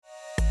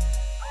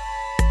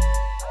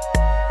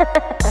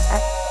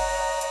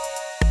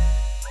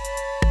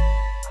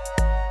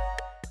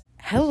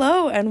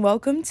Hello and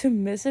welcome to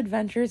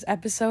Misadventures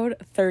episode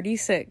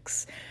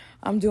 36.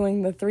 I'm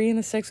doing the 3 and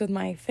the 6 with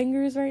my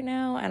fingers right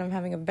now, and I'm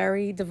having a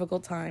very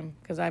difficult time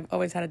because I've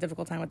always had a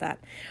difficult time with that.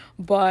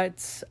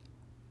 But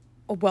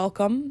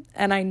welcome,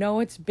 and I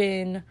know it's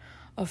been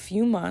a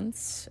few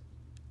months.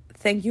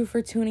 Thank you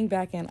for tuning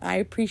back in. I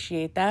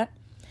appreciate that.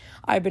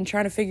 I've been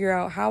trying to figure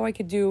out how I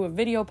could do a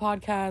video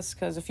podcast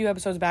because a few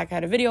episodes back I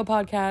had a video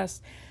podcast,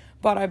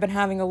 but I've been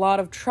having a lot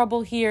of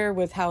trouble here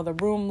with how the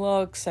room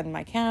looks and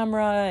my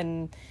camera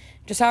and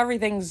just how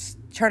everything's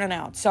turning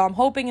out. So I'm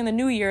hoping in the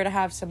new year to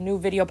have some new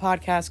video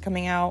podcasts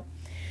coming out.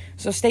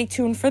 So stay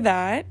tuned for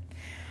that.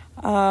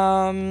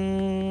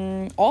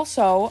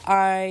 Also,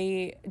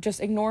 I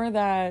just ignore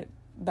that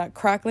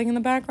crackling in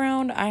the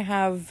background. I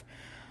have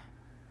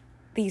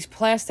these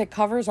plastic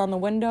covers on the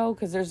window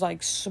because there's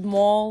like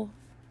small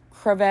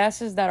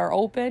crevasses that are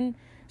open.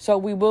 So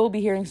we will be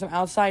hearing some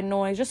outside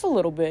noise, just a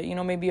little bit,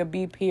 maybe a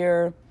beep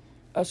here,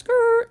 a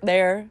skirt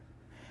there,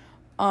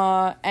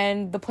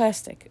 and the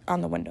plastic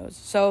on the windows.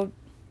 So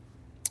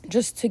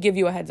just to give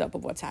you a heads up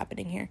of what's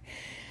happening here.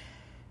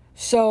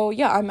 So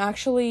yeah, I'm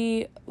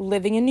actually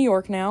living in New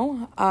York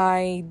now.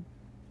 I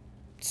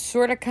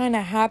sort of kind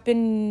of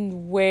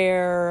happened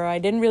where I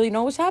didn't really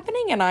know what was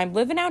happening, and I'm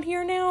living out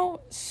here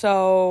now,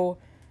 so,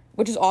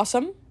 which is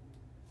awesome.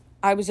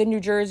 I was in New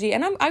Jersey,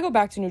 and I go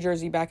back to New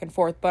Jersey back and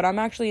forth, but I'm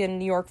actually in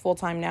New York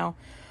full-time now.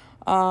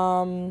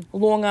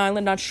 Long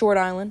Island, not Short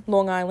Island,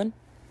 Long Island.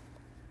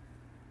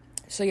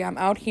 So yeah, I'm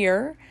out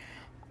here.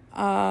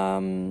 Yeah,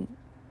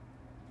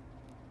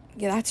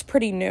 that's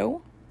pretty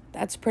new.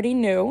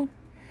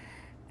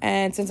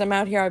 And since I'm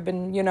out here, I've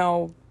been,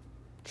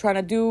 trying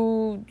to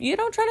do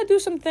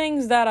some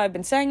things that I've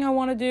been saying I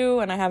want to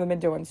do and I haven't been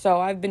doing. So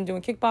I've been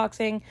doing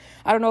kickboxing.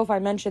 I don't know if I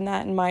mentioned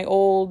that in my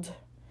old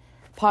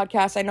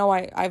podcast. I know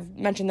I've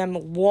mentioned them a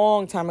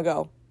long time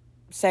ago,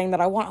 saying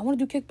that I want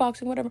to do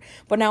kickboxing, whatever.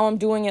 But now I'm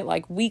doing it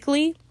like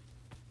weekly.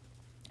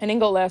 I didn't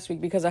go last week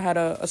because I had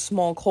a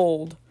small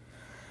cold.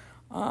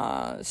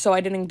 So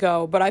I didn't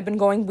go, but I've been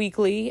going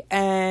weekly,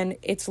 and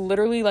it's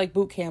literally like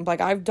boot camp.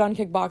 Like, I've done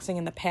kickboxing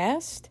in the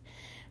past,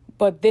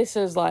 but this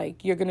is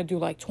like, you're going to do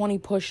like 20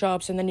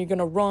 push-ups, and then you're going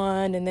to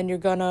run, and then you're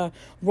going to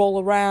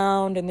roll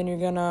around, and then you're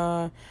going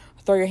to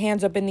throw your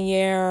hands up in the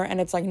air, and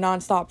it's like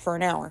nonstop for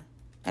an hour.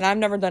 And I've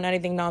never done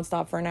anything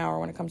nonstop for an hour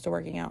when it comes to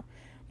working out,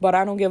 but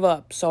I don't give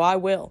up. So I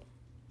will,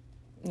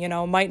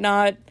 might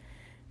not,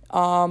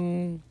 I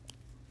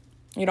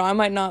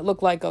might not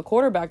look like a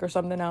quarterback or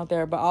something out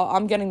there, but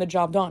I'm getting the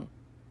job done.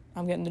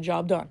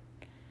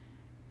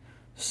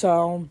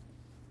 So,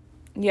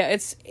 yeah,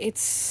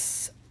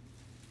 it's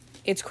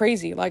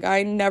crazy. Like,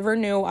 I never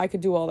knew I could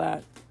do all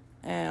that.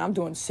 And I'm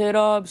doing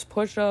sit-ups,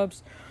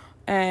 push-ups,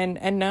 and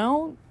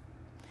now,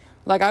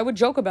 like, I would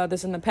joke about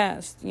this in the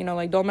past.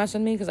 Like, don't mess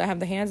with me because I have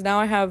the hands.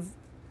 Now I have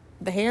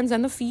the hands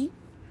and the feet.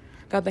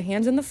 Got the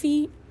hands and the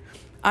feet.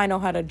 I know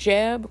how to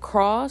jab,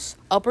 cross,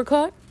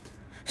 uppercut,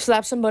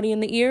 slap somebody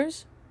in the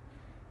ears,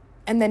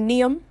 and then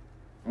knee 'em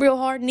real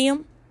hard, knee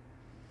 'em.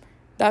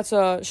 That's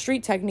a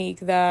street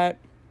technique that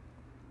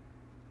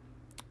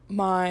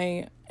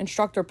my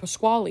instructor,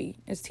 Pasquale,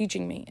 is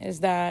teaching me,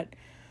 is that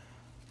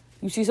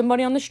you see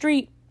somebody on the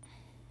street,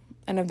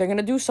 and if they're going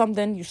to do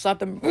something, you slap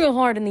them real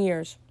hard in the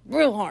ears,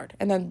 real hard,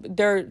 and then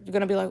they're going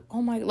to be like, oh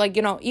my, like,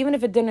 even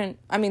if it didn't,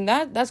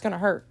 that's going to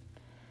hurt.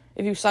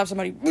 If you slap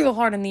somebody real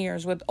hard in the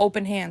ears with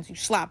open hands, you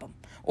slap them,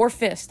 or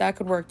fist, that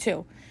could work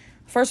too.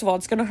 First of all,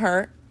 it's going to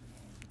hurt,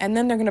 and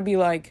then they're going to be,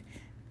 like,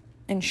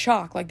 in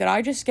shock. Like, did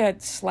I just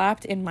get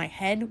slapped in my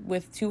head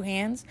with 2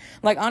 hands?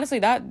 Like,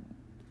 honestly,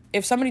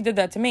 if somebody did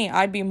that to me,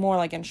 I'd be more,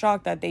 like, in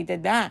shock that they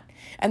did that.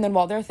 And then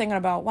while they're thinking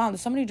about, wow, did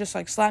somebody just,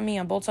 like, slap me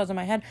on both sides of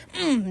my head?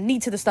 Knee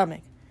to the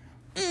stomach.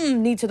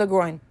 Knee to the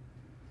groin.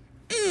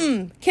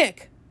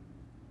 Kick.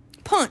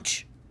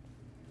 Punch.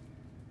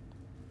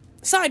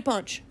 Side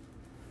punch.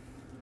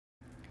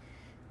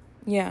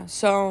 Yeah,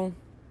 so,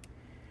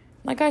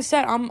 like I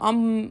said,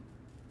 I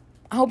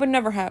hope it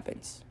never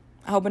happens.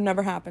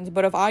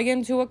 But if I get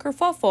into a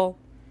kerfuffle,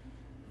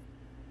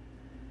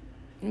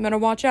 you better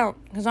watch out,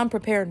 because I'm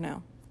prepared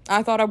now.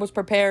 I thought I was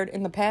prepared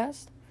in the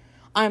past.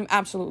 I'm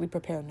absolutely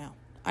prepared now.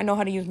 I know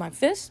how to use my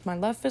fist, my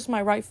left fist,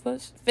 my right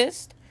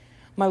fist,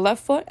 my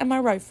left foot, and my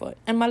right foot,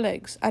 and my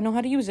legs. I know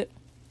how to use it.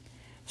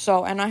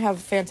 So, and I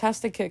have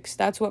fantastic kicks.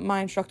 That's what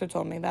my instructor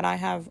told me, that I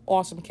have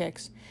awesome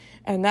kicks.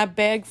 And that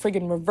bag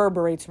friggin'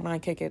 reverberates when I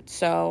kick it.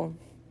 So,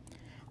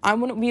 I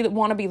wouldn't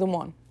want to be the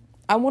one.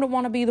 I wouldn't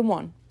want to be the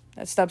one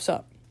that steps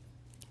up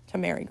to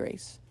Mary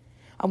Grace.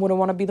 I wouldn't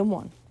want to be the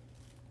one.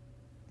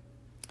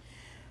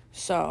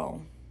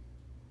 So,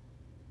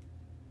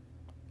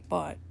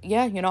 but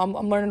yeah,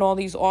 I'm learning all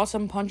these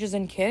awesome punches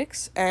and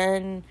kicks,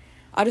 and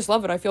I just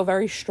love it. I feel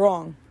very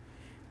strong.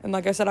 And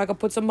like I said, I could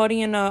put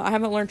somebody in I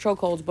haven't learned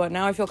chokeholds, but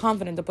now I feel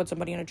confident to put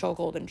somebody in a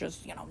chokehold and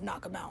just,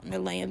 knock them out and they're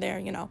laying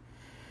there,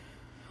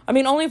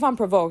 only if I'm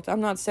provoked.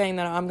 I'm not saying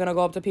that I'm going to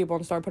go up to people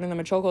and start putting them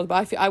in chokeholds,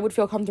 but I would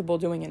feel comfortable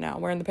doing it now,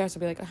 where in the past I'd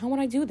be like, how would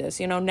I do this?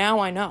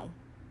 Now I know.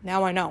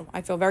 Now I know.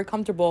 I feel very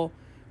comfortable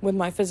with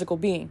my physical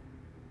being,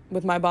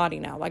 with my body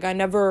now. Like, I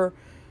never,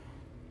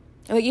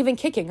 like, even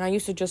kicking, I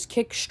used to just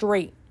kick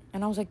straight.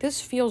 And I was like,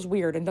 this feels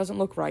weird and doesn't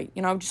look right.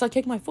 You know, I would just, like,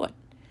 kick my foot,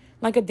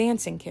 like a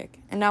dancing kick.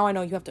 And now I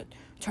know you have to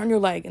turn your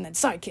leg and then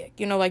side kick.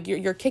 You know, like,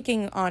 you're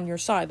kicking on your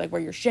side, like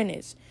where your shin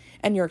is.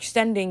 And you're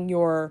extending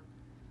your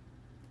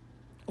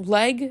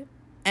leg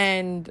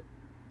and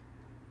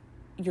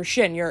your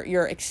shin.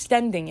 You're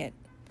extending it.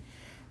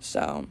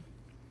 So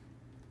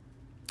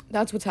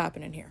that's what's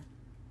happening here.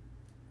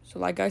 So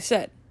like I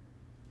said,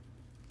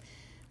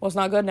 well, it's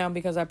not good now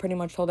because I pretty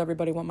much told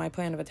everybody what my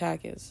plan of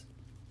attack is.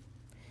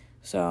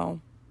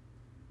 So,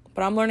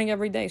 but I'm learning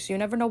every day, so you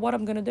never know what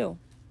I'm going to do.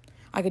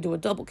 I could do a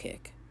double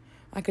kick.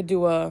 I could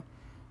do a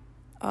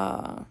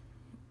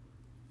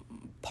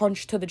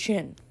punch to the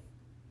chin.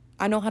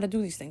 I know how to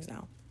do these things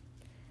now.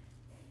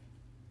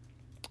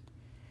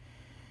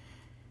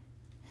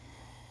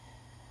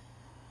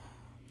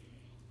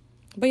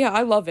 But yeah,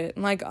 I love it.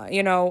 Like,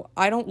 you know,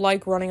 I don't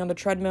like running on the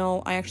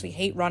treadmill. I actually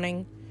hate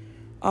running.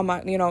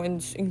 You know,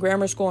 in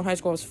grammar school and high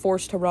school, I was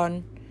forced to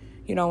run,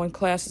 you know, in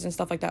classes and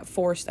stuff like that,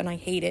 forced, and I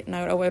hate it. And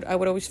I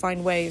would always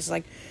find ways.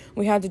 Like,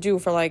 we had to do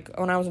for, like,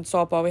 when I was in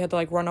softball, we had to,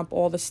 like, run up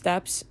all the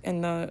steps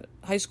in the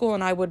high school,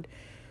 and I would,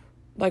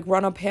 like,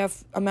 run up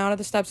half amount of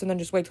the steps and then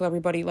just wait till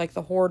everybody, like,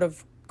 the horde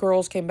of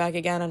girls came back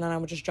again, and then I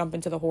would just jump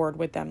into the horde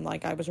with them.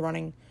 Like, I was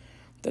running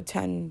the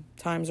 10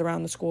 times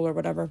around the school or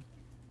whatever.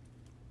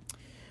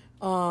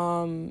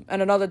 And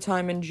another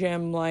time in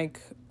gym, like,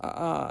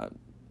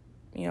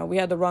 you know, we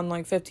had to run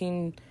like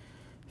 15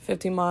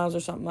 miles or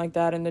something like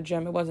that in the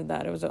gym. It wasn't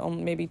that. It was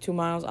maybe 2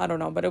 miles. I don't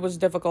know. But it was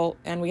difficult.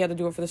 And we had to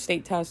do it for the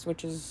state test,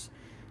 which is,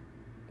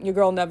 your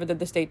girl never did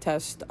the state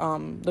test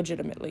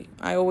legitimately.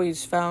 I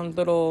always found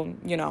little,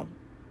 you know,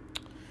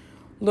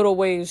 little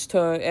ways to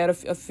add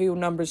a few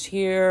numbers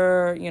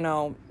here, you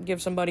know,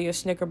 give somebody a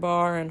Snicker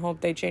bar and hope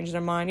they change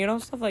their mind, you know,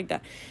 stuff like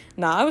that.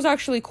 Nah, I was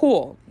actually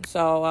cool.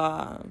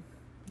 So,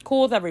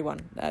 cool with everyone.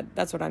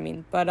 That's what I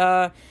mean.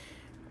 But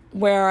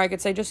where I could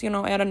say just, you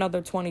know, add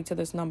another 20 to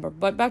this number.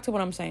 But back to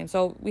what I'm saying.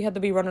 So we had to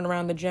be running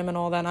around the gym and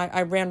all that. And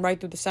I ran right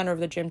through the center of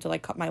the gym to,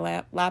 like, cut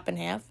my lap in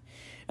half.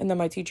 And then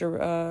my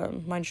teacher,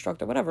 my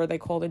instructor, whatever they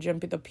call the gym,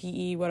 the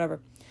PE, whatever,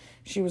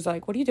 she was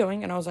like, what are you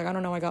doing? And I was like, I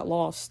don't know, I got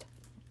lost.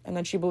 And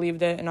then she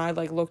believed it. And I,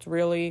 like, looked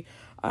really,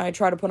 I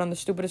tried to put on the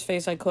stupidest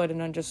face I could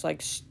and then just,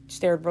 like,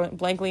 stared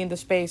blankly into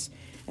space.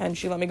 And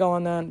she let me go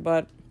on that.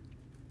 But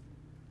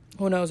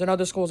who knows? In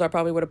other schools, I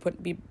probably would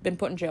have been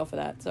put in jail for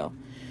that. So,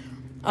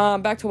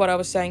 back to what I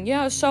was saying.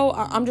 Yeah, so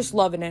I'm just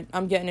loving it.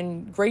 I'm getting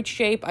in great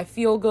shape. I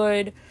feel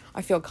good.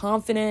 I feel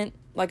confident.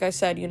 Like I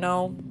said, you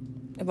know,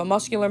 if a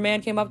muscular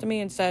man came up to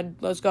me and said,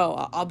 let's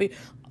go, I'll be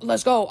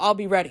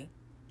ready.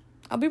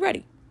 I'll be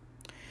ready.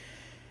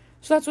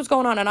 So that's what's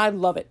going on, and I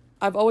love it.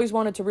 I've always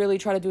wanted to really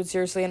try to do it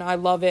seriously, and I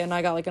love it, and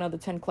I got, like, another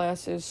 10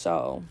 classes,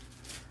 so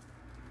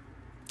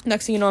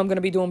next thing you know, I'm going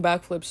to be doing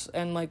backflips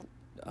and, like,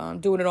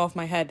 doing it off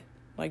my head.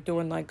 Like,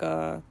 doing, like,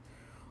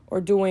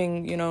 or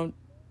doing, you know,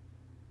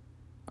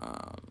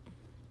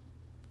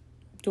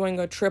 doing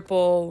a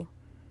triple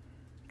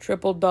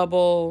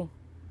double,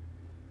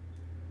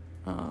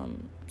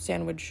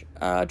 sandwich,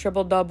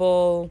 triple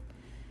double,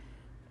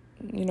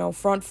 you know,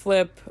 front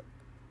flip,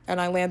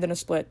 and I land in a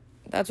split.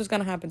 That's what's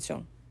going to happen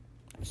soon.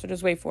 So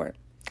just wait for it.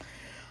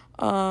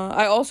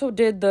 I also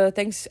did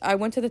I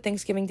went to the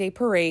Thanksgiving Day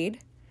parade.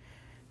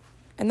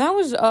 And that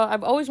was,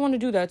 I've always wanted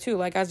to do that too.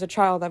 Like, as a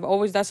child,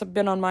 that's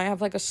been on I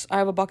have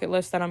a bucket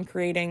list that I'm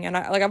creating. And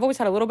I've always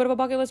had a little bit of a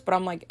bucket list, but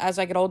I'm like, as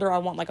I get older, I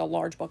want, like, a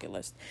large bucket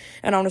list.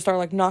 And I'm going to start,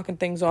 like, knocking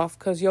things off,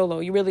 because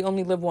YOLO, you really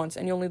only live once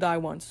and you only die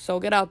once. So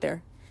get out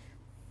there.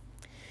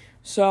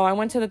 So I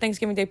went to the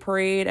Thanksgiving Day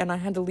parade, and I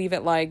had to leave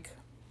at, like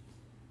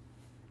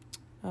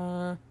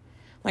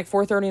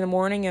 4:30 in the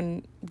morning,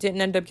 and didn't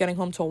end up getting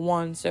home till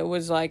 1. So it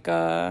was like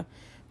 5,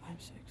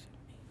 6, 7,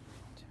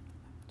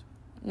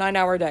 8, 9,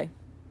 9-hour day.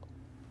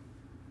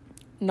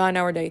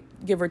 9-hour day,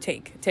 give or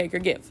take or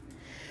give.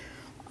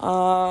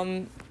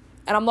 And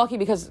I'm lucky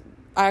because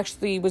I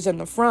actually was in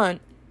the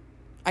front.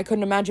 I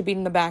couldn't imagine being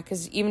in the back,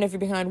 because even if you're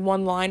behind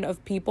one line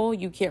of people,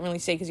 you can't really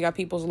see because you got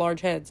people's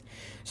large heads.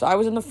 So I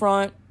was in the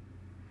front,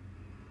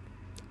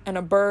 and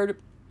a bird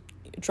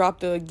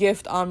dropped a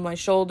gift on my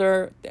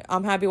shoulder.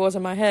 I'm happy it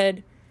wasn't my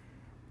head.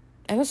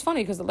 And it's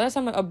funny because the last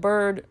time a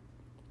bird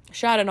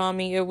shot it on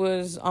me, it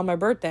was on my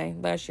birthday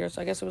last year.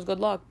 So I guess it was good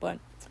luck. But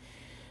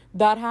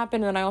that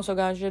happened, and I also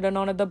got shitted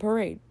on at the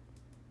parade.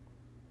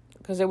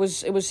 Because it was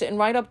sitting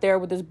right up there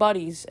with his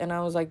buddies. And I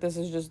was like, this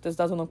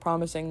doesn't look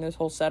promising, this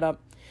whole setup.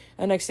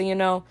 And next thing you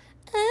know,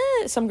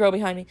 some girl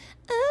behind me,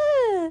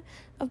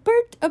 a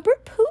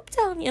bird pooped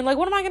on me. And like,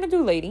 what am I going to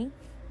do, lady?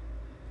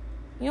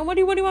 You know, what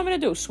do you want me to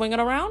do? Swing it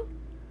around?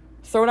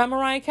 Throw that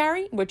Mariah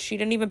Carey? Which she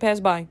didn't even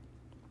pass by.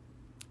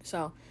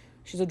 So,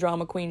 she's a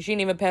drama queen. She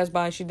didn't even pass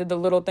by. She did the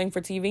little thing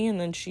for TV, and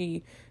then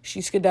she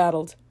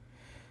skedaddled.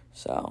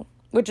 So,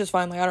 which is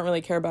fine. Like, I don't really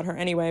care about her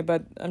anyway,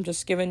 but I'm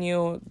just giving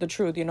you the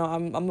truth. You know,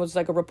 I was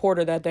like a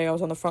reporter that day. I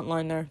was on the front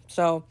line there.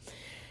 So,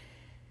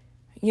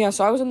 Yeah,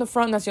 so I was in the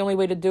front, and that's the only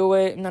way to do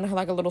it. And then I had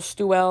like a little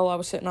stool. I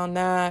was sitting on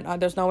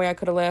that. There's no way I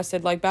could have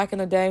lasted. Like back in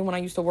the day when I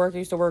used to work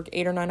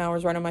 8 or 9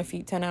 hours right on my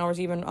feet, 10 hours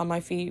even on my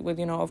feet with,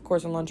 of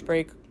course, a lunch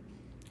break.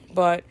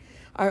 But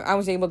I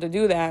was able to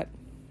do that.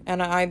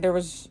 And when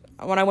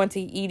I went to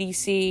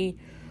EDC,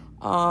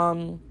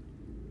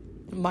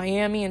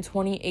 Miami in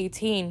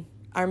 2018,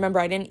 I remember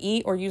I didn't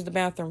eat or use the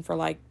bathroom for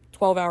like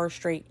 12 hours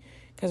straight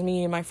because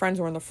me and my friends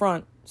were in the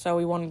front. So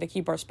we wanted to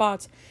keep our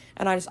spots.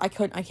 And I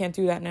can't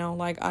do that now.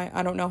 Like,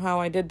 I don't know how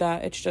I did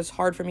that. It's just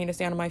hard for me to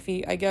stand on my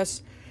feet. I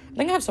think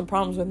I have some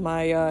problems with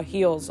my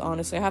heels,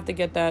 honestly. I have to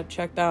get that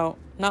checked out.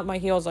 Not my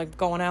heels, like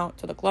going out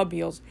to the club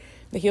heels.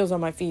 The heels on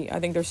my feet. I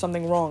think there's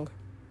something wrong.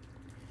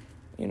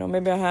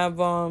 Maybe I have,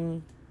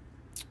 what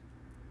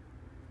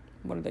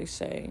do they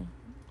say?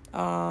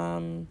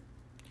 Not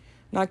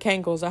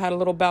cankles. I had a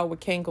little bout with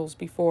cankles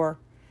before.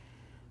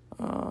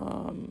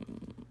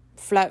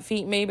 Flat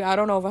feet, maybe. I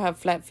don't know if I have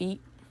flat feet.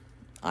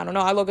 I don't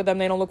know. I look at them,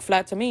 they don't look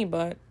flat to me,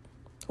 but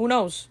who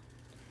knows?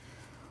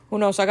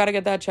 So I got to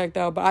get that checked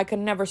out. But I could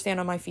never stand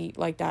on my feet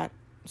like that.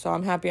 So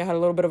I'm happy I had a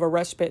little bit of a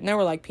respite. And there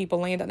were like people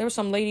laying down. There was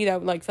some lady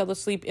that like fell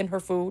asleep in her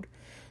food.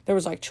 There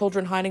was like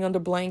children hiding under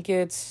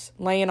blankets,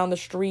 laying on the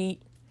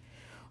street.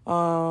 There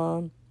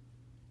was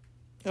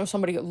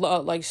somebody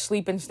like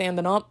sleeping,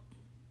 standing up.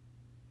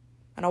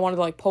 And I wanted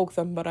to like poke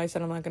them, but I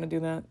said I'm not going to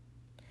do that.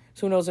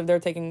 So who knows if they're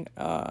taking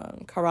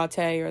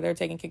karate or they're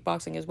taking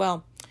kickboxing as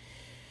well.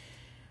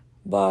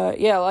 But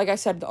yeah, like I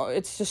said,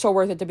 it's just so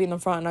worth it to be in the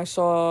front. And I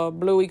saw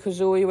Bluey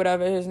Kazooie,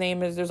 whatever his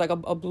name is. There's like a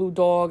blue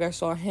dog. I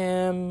saw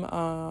him.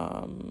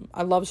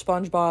 I love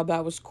SpongeBob.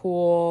 That was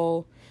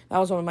cool. That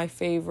was one of my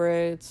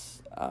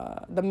favorites.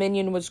 The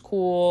Minion was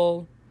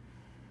cool.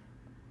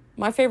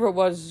 My favorite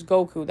was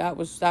Goku. That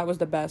was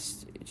the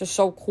best. It's just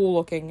so cool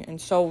looking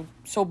and so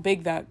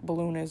big that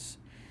balloon is.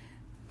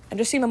 And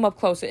just seeing them up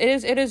close, it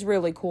is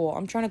really cool.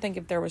 I'm trying to think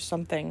if there was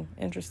something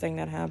interesting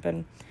that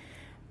happened.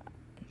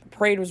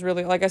 Parade was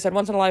really, like I said,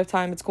 once in a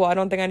lifetime. It's cool. I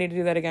don't think I need to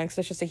do that again because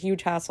it's just a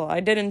huge hassle. I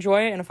did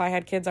enjoy it, and if I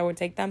had kids, I would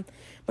take them,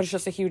 but it's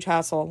just a huge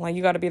hassle. Like,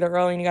 you got to be there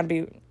early, and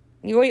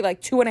you wait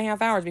like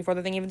 2.5 hours before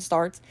the thing even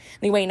starts.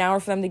 And you wait an hour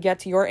for them to get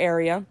to your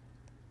area.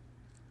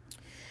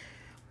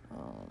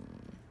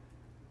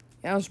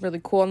 Yeah, it was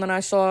really cool. And then I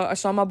saw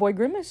my boy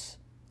Grimace.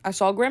 I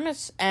saw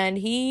Grimace, and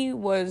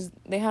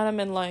they had him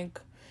in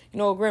like,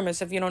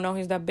 Grimace, if you don't know,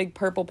 he's that big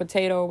purple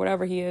potato or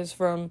whatever he is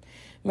from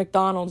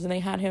McDonald's, and they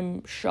had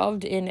him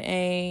shoved in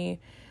a,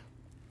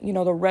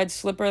 the red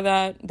slipper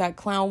that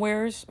clown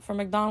wears from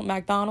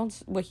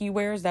McDonald's, what he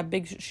wears, that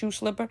big shoe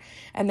slipper,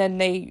 and then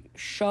they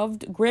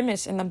shoved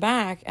Grimace in the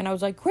back, and I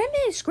was like,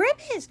 Grimace!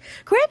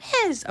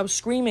 I was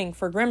screaming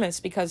for Grimace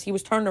because he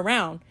was turned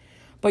around,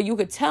 but you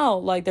could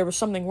tell, like, there was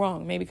something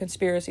wrong, maybe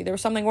conspiracy, there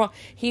was something wrong.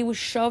 He was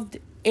shoved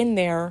in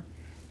there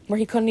where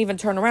he couldn't even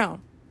turn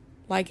around.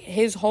 Like,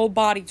 his whole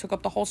body took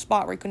up the whole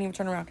spot where he couldn't even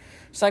turn around.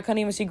 So I couldn't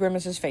even see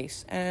Grimace's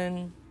face.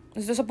 And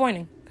it's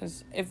disappointing.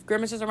 Because if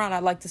Grimace is around,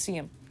 I'd like to see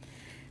him.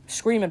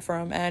 Screaming for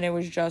him. And it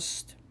was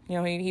just,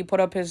 he put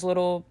up his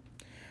little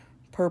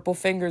purple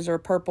fingers or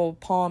purple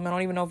palm. I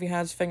don't even know if he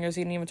has fingers.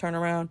 He didn't even turn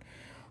around.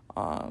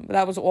 But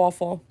that was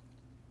awful.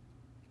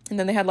 And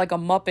then they had like a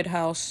Muppet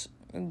house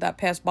that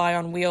passed by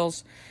on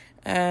wheels.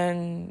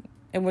 And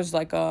it was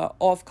like a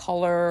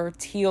off-color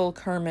teal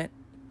Kermit.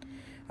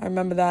 I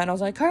remember that, and I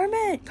was like,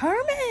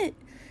 Kermit!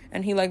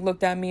 And he, like,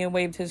 looked at me and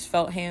waved his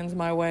felt hands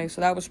my way,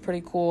 so that was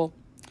pretty cool.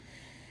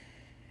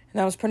 And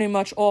that was pretty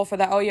much all for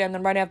that. Oh, yeah, and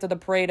then right after the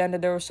parade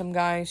ended, there was some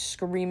guy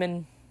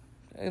screaming.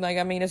 Like,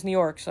 I mean, it's New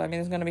York, so, I mean,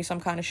 there's going to be some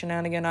kind of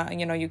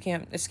shenanigan. You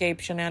can't escape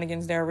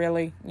shenanigans there,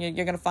 really. You're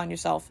going to find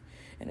yourself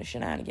in a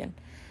shenanigan.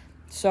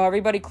 So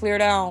everybody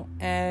cleared out,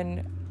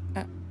 and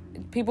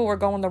people were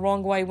going the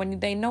wrong way when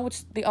they know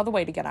it's the other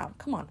way to get out.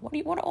 Come on,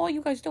 what are all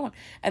you guys doing?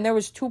 And there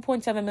was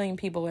 2.7 million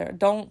people there.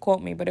 Don't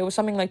quote me, but it was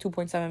something like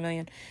 2.7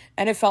 million.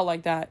 And it felt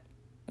like that.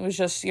 It was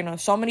just,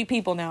 so many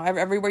people now.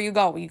 Everywhere you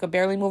go, you could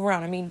barely move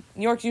around. I mean,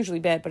 New York's usually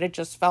bad, but it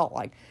just felt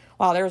like,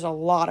 wow, there's a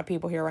lot of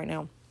people here right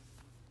now.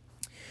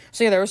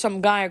 So, yeah, there was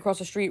some guy across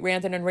the street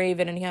ranting and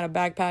raving, and he had a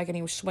backpack, and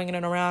he was swinging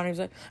it around. And he was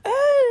like,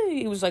 hey!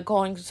 He was, like,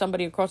 calling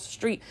somebody across the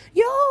street,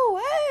 yo,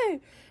 hey!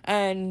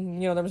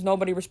 And, there was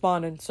nobody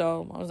responding.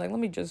 So I was like,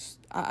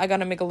 I got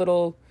to make a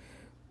little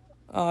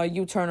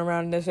U-turn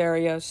around in this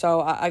area.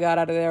 So I got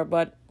out of there.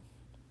 But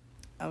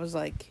I was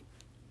like,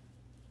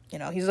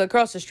 he's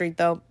across the street,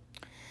 though.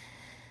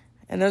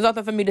 And there's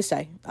nothing for me to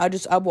say. I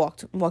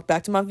walked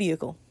back to my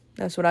vehicle.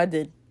 That's what I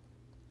did.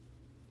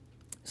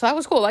 So that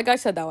was cool. Like I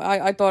said, though,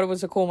 I thought it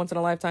was a cool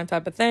once-in-a-lifetime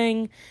type of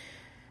thing.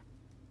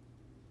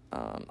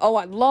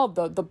 I love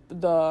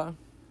the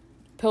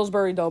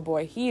Pillsbury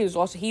Doughboy. He is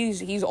also,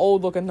 he's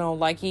old looking though.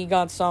 Like he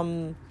needs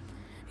some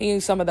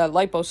of that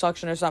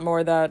liposuction or something,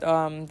 or that,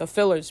 the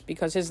fillers,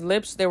 because his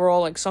lips, they were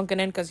all like sunken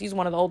in, because he's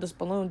one of the oldest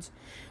balloons.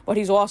 But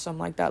he's awesome.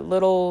 Like that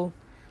little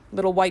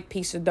white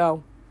piece of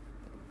dough.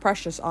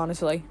 Precious,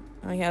 honestly.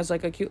 He has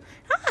like a cute,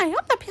 hi, I'm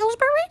the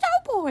Pillsbury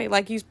Doughboy.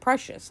 Like he's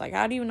precious. Like,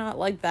 how do you not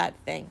like that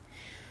thing?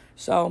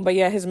 So, but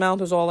yeah, his mouth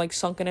was all like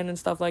sunken in and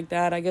stuff like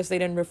that. I guess they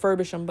didn't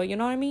refurbish him, but you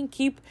know what I mean?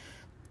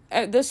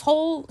 This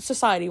whole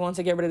society wants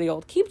to get rid of the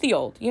old. Keep the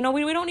old. You know,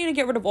 we don't need to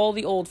get rid of all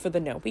the old for the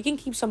new. We can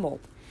keep some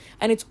old.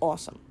 And it's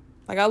awesome.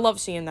 Like, I love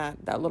seeing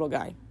that little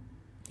guy.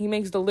 He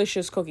makes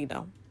delicious cookie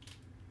dough.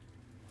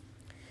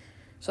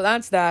 So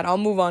that's that. I'll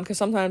move on because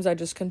sometimes I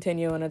just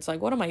continue and it's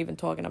like, what am I even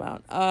talking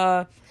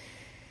about?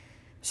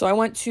 So I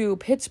went to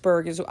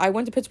Pittsburgh. I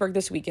went to Pittsburgh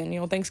this weekend. You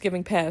know,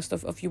 Thanksgiving passed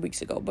a few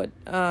weeks ago. But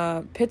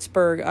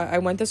Pittsburgh, I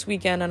went this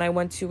weekend and I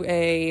went to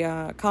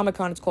a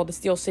Comic-Con. It's called the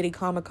Steel City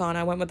Comic-Con.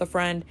 I went with a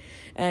friend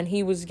and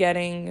he was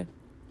getting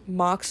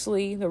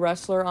Moxley, the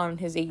wrestler, on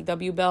his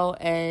AEW belt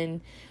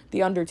and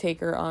The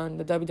Undertaker on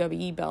the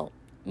WWE belt.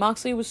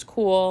 Moxley was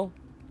cool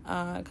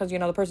because, you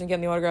know, the person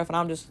getting the autograph and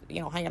I'm just,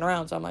 you know, hanging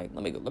around. So I'm like,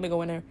 let me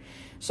go in there.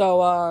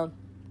 So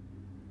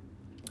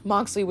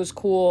Moxley was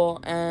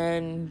cool,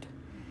 and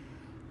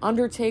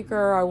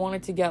Undertaker, I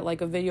wanted to get, like,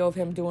 a video of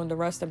him doing the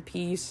rest in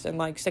peace and,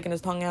 like, sticking his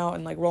tongue out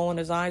and, like, rolling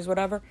his eyes,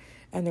 whatever.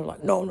 And they were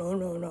like,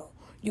 no.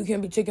 You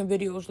can't be taking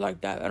videos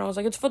like that. And I was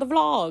like, it's for the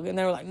vlog. And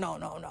they were like, no.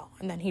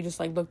 And then he just,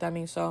 like, looked at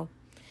me. So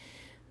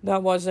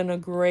that wasn't a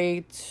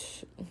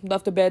great...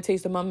 Left a bad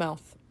taste in my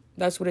mouth.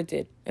 That's what it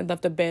did. It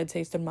left a bad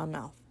taste in my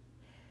mouth.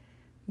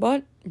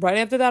 But right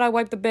after that, I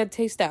wiped the bad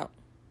taste out.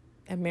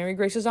 And Mary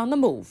Grace is on the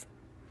move.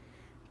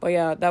 But,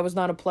 yeah, that was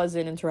not a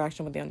pleasant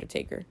interaction with The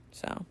Undertaker.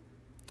 So...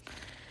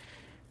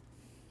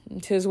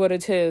 Tis what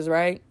it is,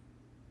 right?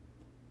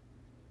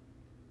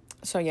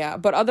 So yeah,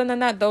 but other than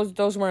that,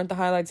 those weren't the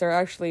highlights. There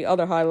are actually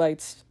other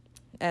highlights,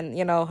 and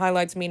you know,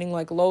 highlights meaning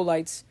like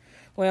lowlights.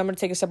 Wait, I'm gonna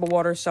take a sip of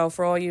water. So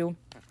for all you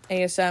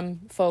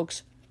ASM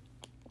folks,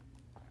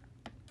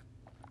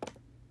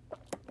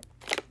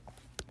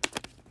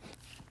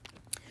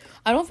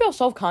 I don't feel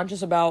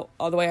self-conscious about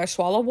the way I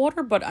swallow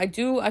water, but I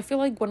do. I feel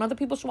like when other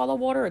people swallow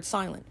water, it's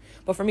silent.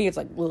 But for me, it's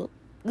like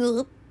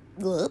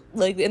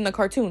like in the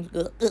cartoons,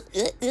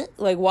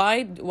 like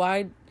why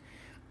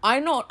I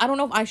don't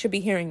know if I should be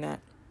hearing that.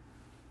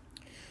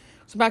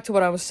 So back to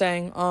what I was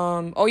saying.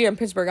 Oh yeah, in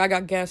Pittsburgh, I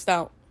got gassed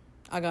out.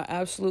 I got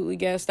absolutely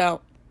gassed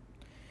out.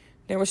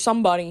 There was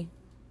somebody,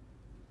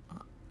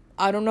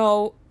 I don't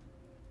know,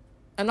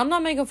 and I'm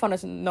not making fun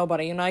of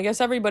nobody, and I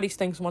guess everybody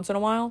stinks once in a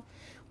while,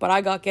 but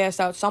I got gassed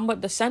out.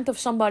 The scent of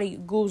somebody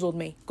goozled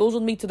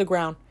me to the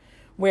ground,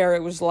 where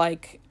it was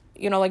like,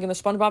 you know, like in the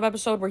SpongeBob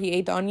episode where he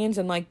ate the onions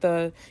and like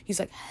he's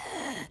like,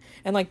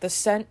 and like the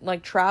scent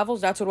like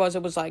travels. That's what it was.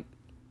 It was like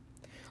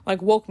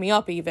woke me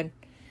up even.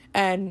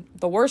 And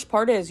the worst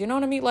part is, you know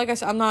what I mean? Like I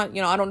said, I'm not,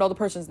 you know, I don't know the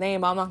person's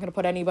name. I'm not going to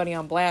put anybody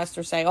on blast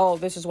or say, oh,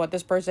 this is what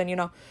this person, you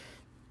know,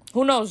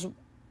 who knows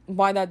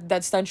why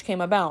that stench came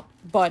about,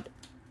 but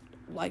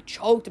like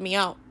choked me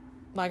out.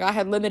 Like I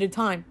had limited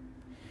time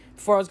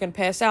before I was going to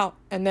pass out.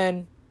 And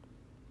then,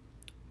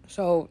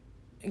 so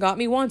it got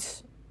me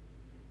once.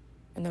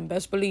 And then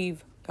best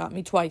believe, got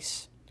me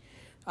twice.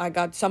 I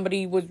got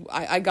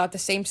the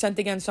same scent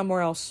again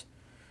somewhere else.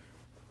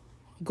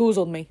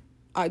 Goozled me.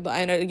 You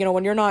know,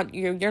 when you're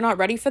not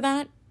ready for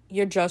that,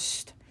 you're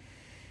just,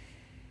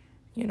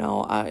 you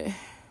know, I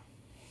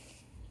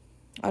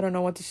don't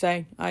know what to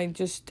say.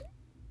 This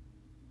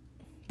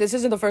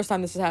isn't the first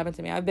time this has happened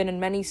to me. I've been in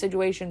many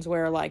situations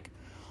where like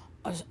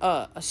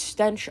a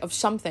stench of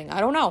something, I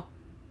don't know,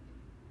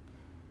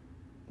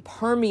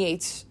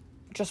 permeates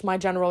just my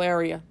general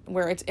area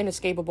where it's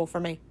inescapable for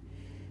me.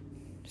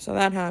 So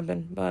that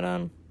happened. But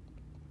oh,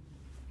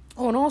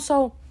 and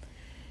also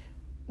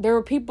there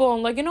were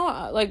people like, you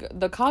know, like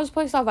the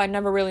cosplay stuff I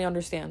never really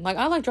understand. Like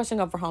I like dressing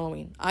up for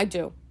Halloween. I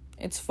do.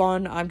 It's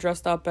fun. I've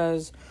dressed up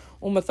as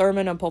Uma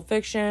Thurman in Pulp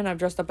Fiction. I've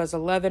dressed up as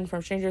Eleven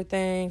from Stranger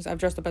Things. I've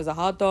dressed up as a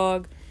hot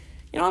dog.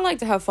 You know, I like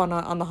to have fun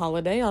on the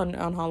holiday, on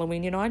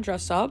Halloween. You know, I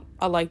dress up.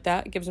 I like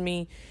that. It gives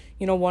me,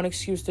 you know, one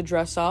excuse to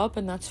dress up,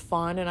 and that's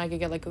fun, and I could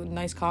get, like, a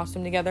nice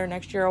costume together.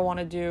 Next year I want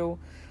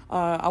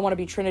to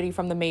be Trinity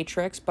from The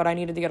Matrix, but I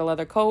needed to get a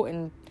leather coat,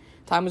 and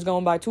time was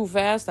going by too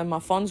fast, and my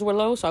funds were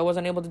low, so I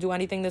wasn't able to do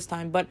anything this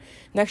time. But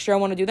next year I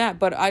want to do that.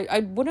 But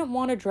I wouldn't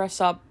want to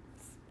dress up,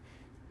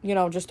 you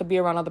know, just to be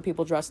around other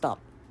people dressed up.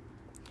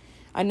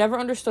 I never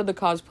understood the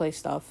cosplay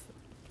stuff.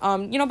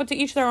 You know, but to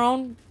each their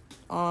own.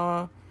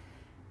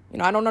 You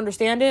know, I don't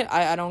understand it.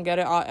 I don't get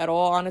it at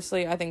all,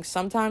 honestly. I think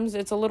sometimes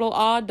it's a little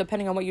odd,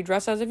 depending on what you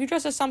dress as. If you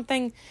dress as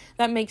something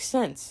that makes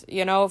sense,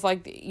 you know, if,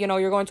 like, you know,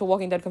 you're going to a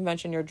Walking Dead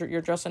convention, you're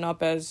dressing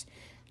up as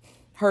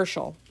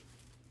Herschel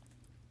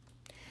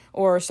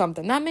or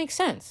something. That makes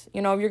sense.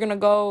 You know, if you're going to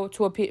go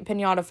to a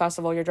piñata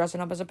festival, you're dressing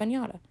up as a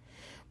piñata.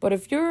 But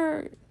if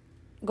you're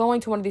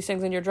going to one of these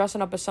things and you're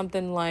dressing up as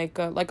something like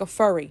a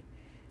furry,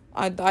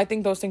 I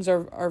think those things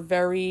are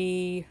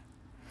very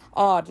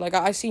odd. Like,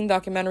 I've seen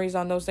documentaries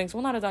on those things.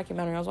 Well, not a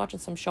documentary. I was watching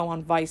some show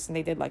on Vice, and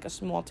they did, like, a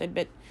small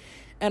tidbit.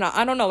 And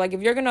I don't know, like,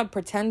 if you're gonna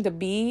pretend to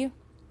be,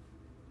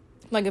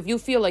 like, if you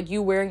feel like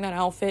you wearing that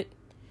outfit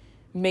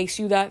makes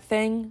you that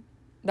thing,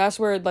 that's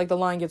where, like, the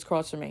line gets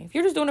crossed for me. If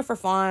you're just doing it for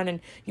fun, and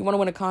you want to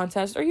win a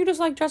contest, or you just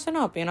like dressing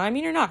up, you know? I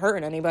mean, you're not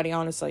hurting anybody,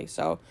 honestly.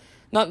 So,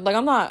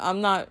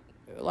 I'm not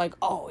like,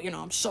 oh,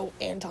 I'm so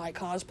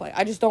anti-cosplay.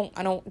 I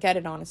don't get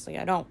it, honestly.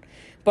 I don't.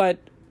 But,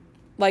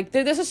 like,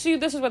 this is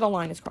where the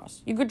line is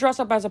crossed. You could dress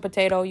up as a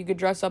potato. You could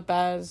dress up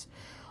as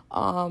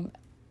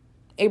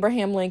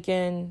Abraham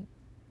Lincoln.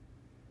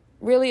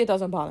 Really, it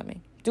doesn't bother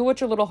me. Do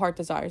what your little heart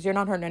desires. You're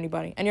not hurting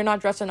anybody. And you're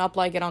not dressing up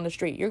like it on the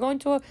street. You're going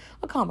to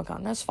a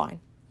Comic-Con. That's fine.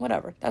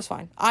 Whatever. That's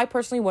fine. I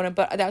personally wouldn't,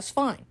 but that's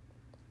fine.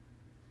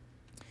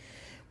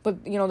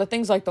 But, the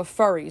things like the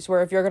furries,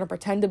 where if you're going to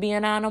pretend to be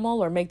an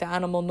animal or make the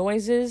animal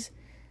noises,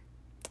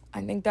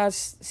 I think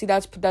that's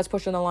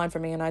pushing the line for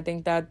me. And I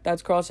think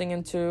that's crossing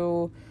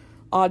into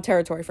odd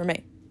territory for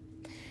me.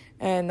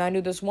 And I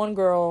knew this one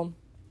girl,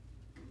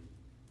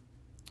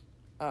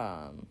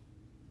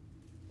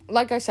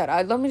 like I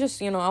said, let me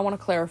just, I want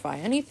to clarify.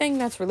 Anything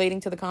that's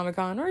relating to the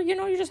Comic-Con, or,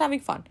 you're just having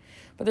fun.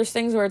 But there's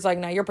things where it's like,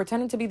 now you're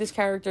pretending to be this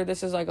character.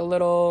 This is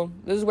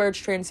where it's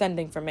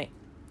transcending for me.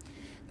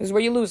 This is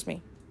where you lose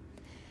me.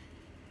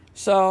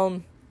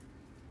 So,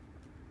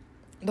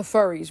 the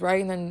furries,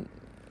 right? And then,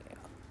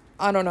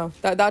 I don't know.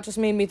 That just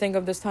made me think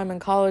of this time in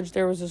college.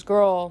 There was this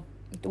girl.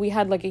 We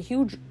had like a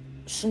huge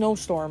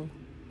snowstorm,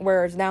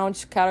 where it's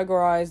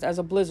categorized as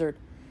a blizzard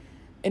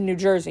in New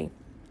Jersey.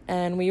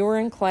 And we were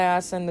in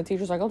class, and the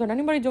teacher's like, oh, did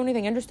anybody do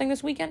anything interesting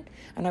this weekend?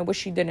 And I wish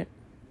she didn't.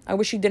 I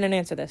wish she didn't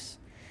answer this.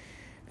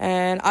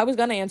 And I was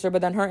going to answer,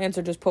 but then her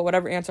answer just put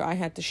whatever answer I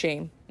had to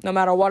shame. No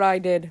matter what I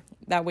did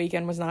that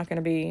weekend was not going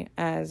to be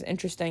as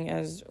interesting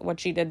as what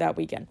she did that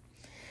weekend.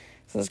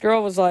 So this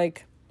girl was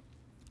like,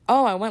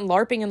 oh, I went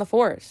LARPing in the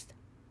forest.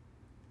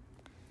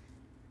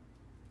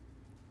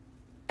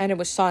 And it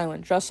was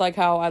silent, just like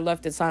how I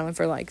left it silent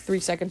for like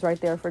 3 seconds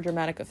right there for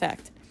dramatic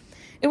effect.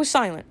 It was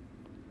silent.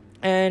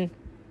 And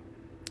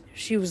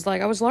she was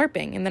like, I was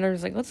LARPing. And then I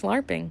was like, what's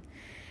LARPing?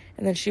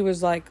 And then she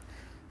was like,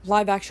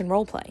 live action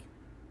role play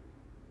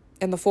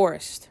in the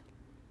forest.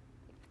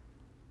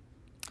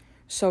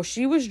 So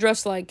she was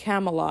dressed like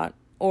Camelot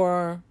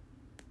or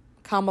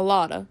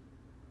Camelota.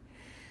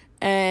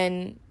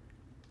 And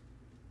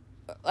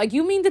like,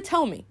 you mean to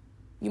tell me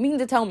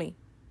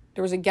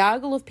there was a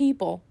gaggle of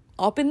people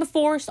up in the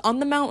forest on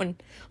the mountain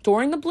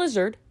during the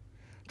blizzard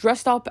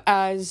dressed up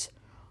as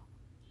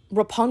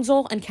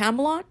Rapunzel and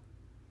Camelot,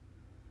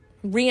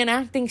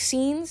 reenacting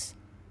scenes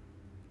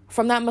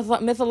from that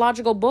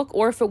mythological book?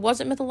 Or if it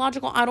wasn't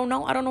mythological, I don't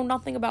know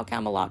nothing about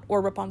Camelot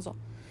or Rapunzel.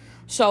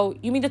 So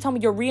you mean to tell me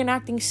you're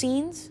reenacting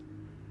scenes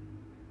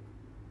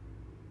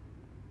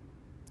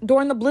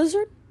during the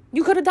blizzard?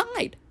 You could have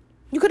died.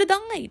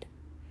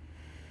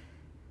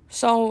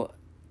 So,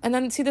 and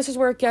then see, this is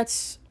where it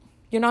gets,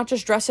 you're not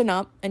just dressing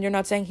up and you're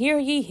not saying, hear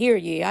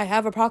ye, I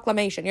have a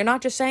proclamation. You're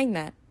not just saying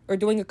that or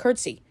doing a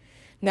curtsy.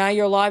 Now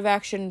you're live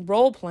action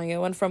role playing. It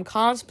went from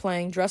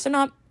cosplaying, dressing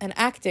up and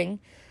acting,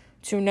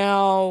 to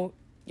now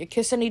you're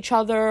kissing each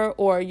other,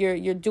 or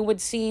you're doing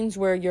scenes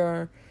where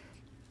you're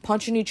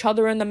punching each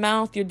other in the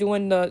mouth.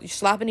 You're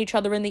slapping each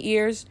other in the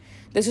ears.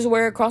 This is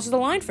where it crosses the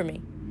line for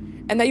me.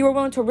 And that you were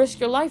willing to risk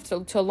your life to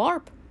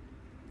LARP,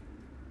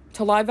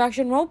 to live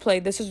action role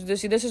play. This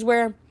is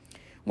where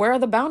are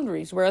the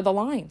boundaries? Where are the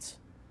lines?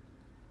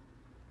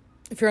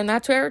 If you're in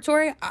that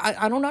territory,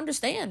 I don't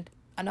understand.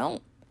 I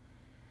don't.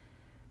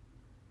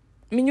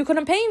 I mean, you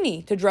couldn't pay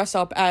me to dress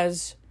up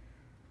as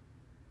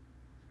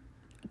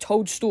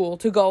Toadstool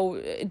to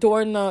go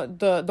during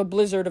the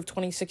blizzard of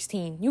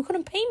 2016. You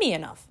couldn't pay me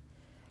enough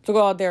to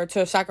go out there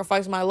to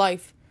sacrifice my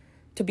life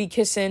to be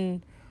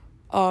kissing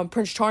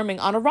Prince Charming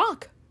on a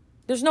rock.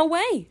 There's no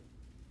way.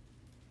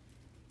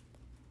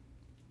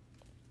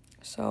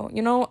 So,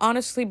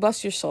 honestly,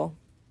 bless your soul.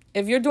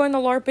 If you're doing the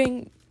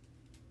LARPing,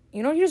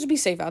 you just be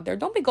safe out there.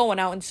 Don't be going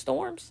out in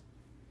storms.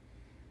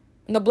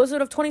 In the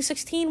blizzard of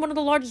 2016, one of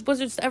the largest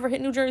blizzards to ever hit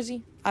New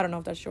Jersey. I don't know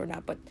if that's true or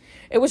not, but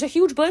it was a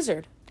huge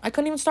blizzard. I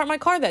couldn't even start my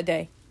car that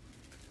day.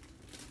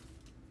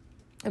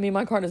 I mean,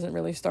 my car doesn't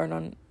really start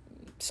on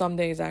some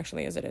days,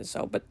 actually, as it is.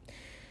 So, but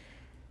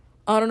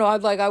I don't know.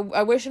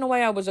 I wish in a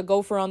way I was a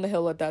gopher on the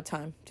hill at that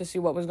time to see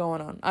what was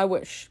going on. I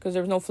wish, because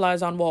there was no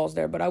flies on walls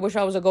there. But I wish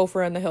I was a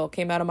gopher in the hill.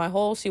 Came out of my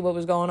hole, see what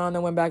was going on,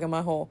 then went back in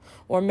my hole.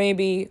 Or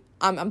maybe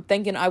I'm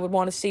thinking I would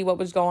want to see what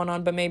was going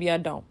on, but maybe I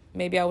don't.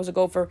 Maybe I was a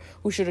gopher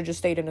who should have just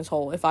stayed in his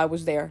hole if I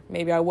was there.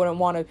 Maybe I wouldn't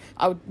want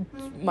to.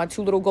 My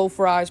two little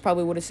gopher eyes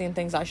probably would have seen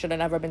things I should have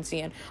never been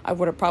seeing. I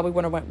would have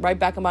went right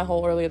back in my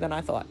hole earlier than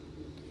I thought.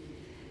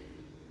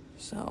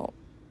 So.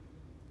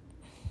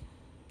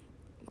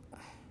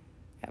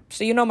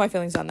 So my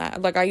feelings on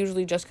that. Like, I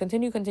usually just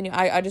continue.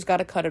 I just got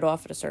to cut it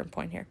off at a certain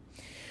point here.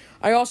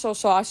 I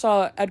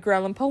saw Edgar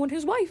Allan Poe and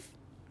his wife.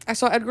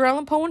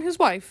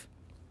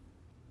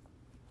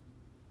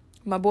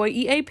 My boy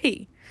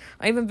EAP.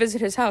 I even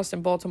visited his house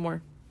in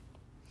Baltimore.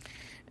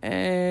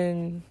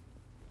 And,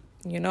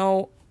 I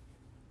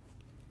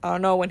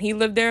don't know, when he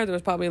lived there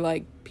was probably,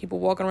 like, people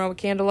walking around with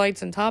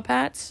candlelights and top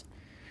hats.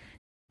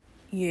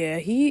 Yeah,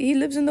 he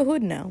lives in the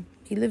hood now.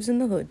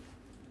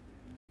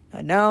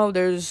 And now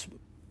there's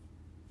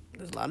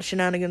a lot of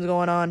shenanigans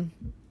going on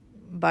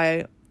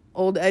by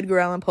old Edgar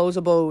Allan Poe's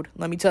abode,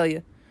 let me tell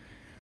you.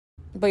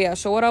 But yeah,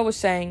 so what I was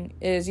saying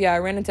is, yeah, I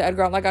ran into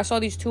Edgar. Like, I saw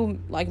these two,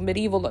 like,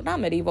 not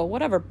medieval,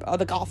 whatever,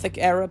 the Gothic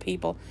era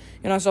people.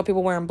 You know, I saw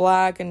people wearing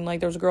black, and, like,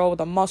 there was a girl with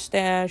a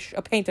mustache,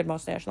 a painted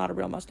mustache, not a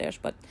real mustache.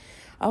 But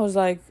I was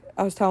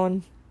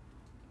telling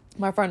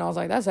my friend, I was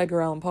like, that's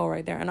Edgar Allan Poe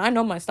right there. And I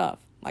know my stuff.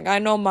 Like, I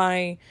know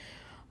my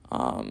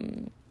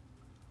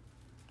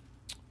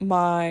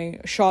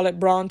Charlotte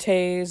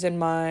Brontes and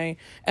my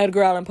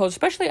Edgar Allan Poe,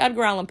 especially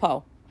Edgar Allan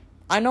Poe.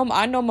 I know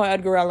my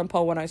Edgar Allan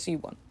Poe when I see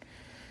one.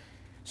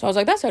 So I was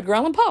like, that's Edgar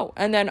Allan Poe.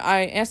 And then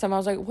I asked them, I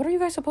was like, what are you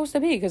guys supposed to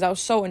be? Because I was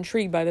so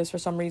intrigued by this for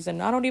some reason.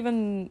 I don't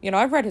even,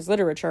 I've read his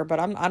literature, but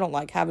I don't,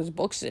 like, have his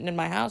books sitting in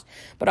my house.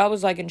 But I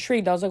was, like,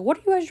 intrigued. I was like, what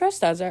are you guys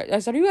dressed as? I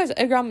said, are you guys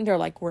Edgar Allan? They're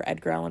like, we're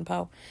Edgar Allan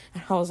Poe.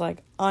 And I was like,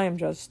 I am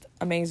just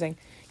amazing.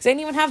 Because they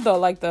didn't even have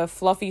the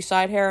fluffy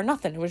side hair or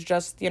nothing. It was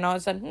just, I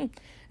said,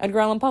 Edgar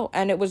Allan Poe.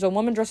 And it was a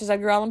woman dressed as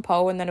Edgar Allan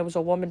Poe, and then it was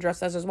a woman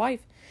dressed as his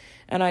wife.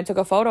 And I took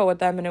a photo with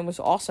them, and it was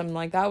awesome.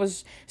 Like,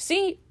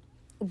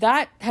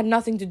 that had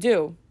nothing to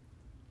do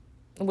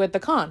with the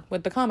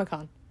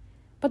Comic-Con.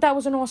 But that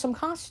was an awesome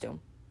costume.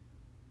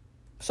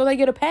 So they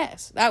get a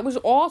pass. That was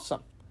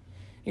awesome.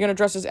 You're going to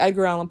dress as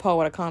Edgar Allan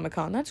Poe at a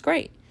Comic-Con. That's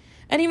great.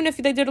 And even if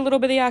they did a little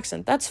bit of the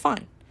accent, that's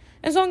fine.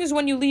 As long as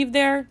when you leave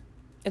there,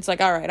 it's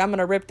like, all right, I'm going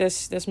to rip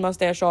this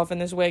mustache off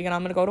and this wig, and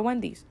I'm going to go to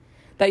Wendy's.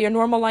 That your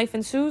normal life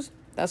ensues,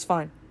 that's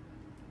fine.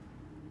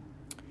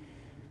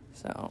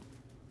 So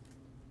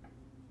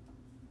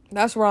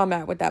that's where I'm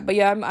at with that. But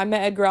yeah, I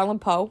met Edgar Allan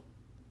Poe.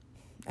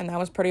 And that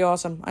was pretty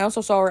awesome. I also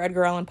saw where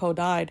Edgar Allan Poe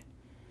died.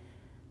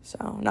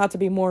 So, not to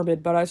be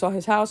morbid, but I saw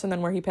his house and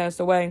then where he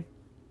passed away.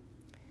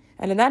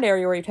 And in that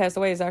area where he passed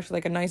away is actually,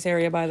 like, a nice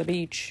area by the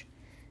beach.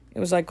 It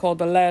was, like, called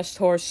the Last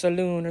Horse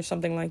Saloon or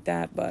something like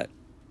that, but...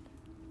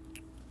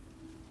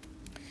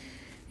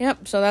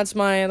 Yep, so those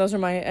are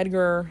my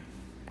Edgar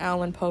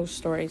Allan Poe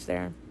stories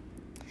there.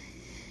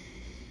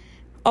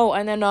 Oh,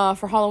 and then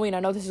for Halloween,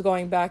 I know this is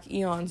going back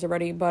eons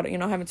already, but,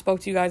 I haven't spoke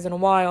to you guys in a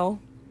while.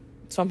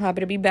 So I'm happy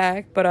to be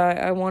back, but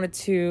I wanted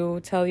to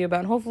tell you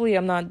about, hopefully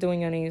I'm not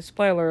doing any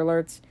spoiler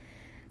alerts,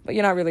 but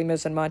you're not really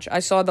missing much. I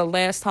saw the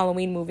last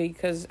Halloween movie,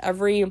 because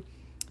every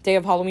day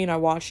of Halloween I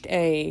watched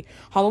a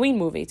Halloween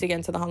movie to get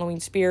into the Halloween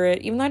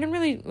spirit, even though I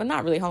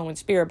not really Halloween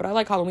spirit, but I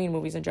like Halloween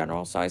movies in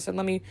general, so I said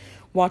let me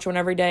watch one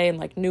every day, and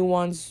like new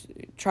ones,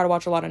 try to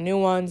watch a lot of new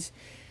ones,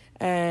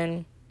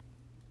 and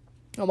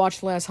I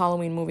watched the last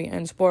Halloween movie,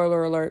 and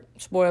spoiler alert,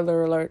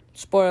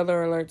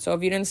 so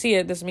if you didn't see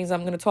it, this means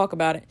I'm going to talk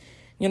about it.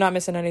 You're not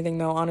missing anything,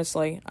 though,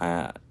 honestly.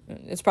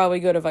 It's probably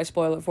good if I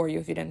spoil it for you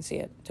if you didn't see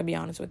it, to be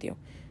honest with you.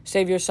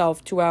 Save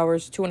yourself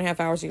 2.5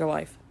 hours of your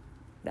life.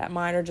 That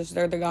mine are just,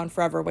 they're gone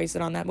forever,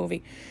 wasted on that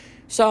movie.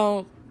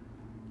 So,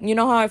 you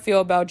know how I feel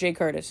about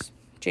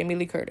Jamie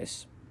Lee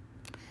Curtis.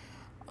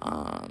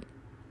 I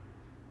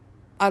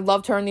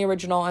loved her in the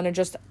original, and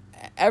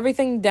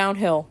everything went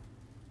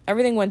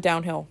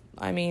downhill.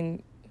 I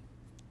mean,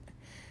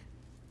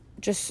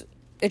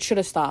 it should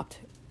have stopped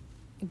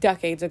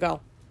decades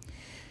ago.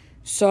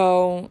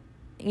 So,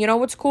 you know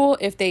what's cool?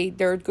 If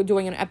they're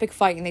doing an epic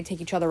fight and they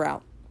take each other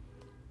out.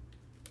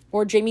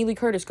 Or Jamie Lee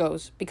Curtis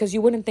goes. Because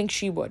you wouldn't think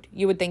she would.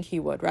 You would think he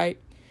would, right?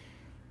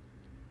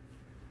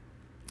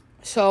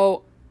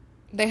 So,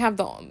 they have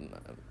the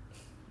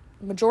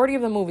majority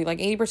of the movie, like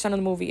 80% of the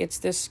movie, it's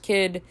this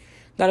kid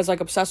that is like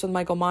obsessed with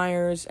Michael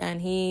Myers.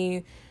 And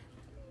he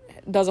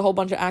does a whole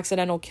bunch of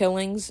accidental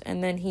killings.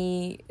 And then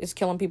he is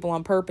killing people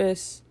on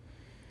purpose.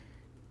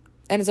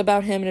 And it's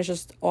about him, and it's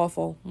just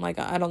awful. Like,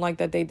 I don't like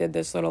that they did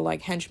this little,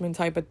 like, henchman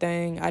type of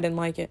thing. I didn't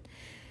like it.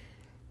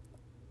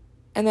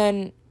 And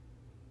then,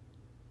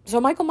 so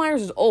Michael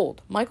Myers is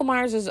old. Michael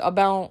Myers is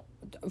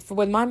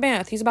with my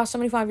math, he's about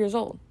 75 years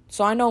old.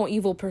 So I know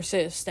evil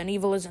persists, and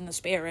evil is in the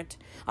spirit.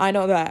 I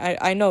know that.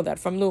 I know that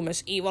from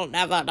Loomis. Evil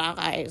never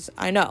dies.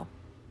 I know.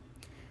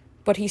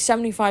 But he's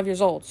 75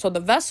 years old. So the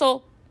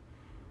vessel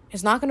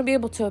is not going to be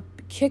able to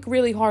kick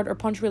really hard or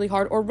punch really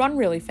hard or run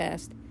really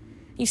fast.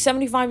 He's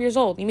 75 years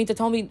old. You mean to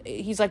tell me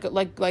he's like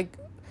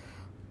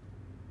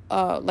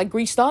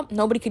greased up?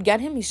 Nobody could get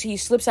him? He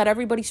slips out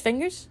everybody's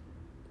fingers?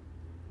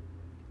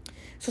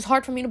 So it's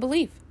hard for me to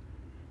believe.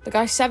 The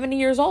guy's 70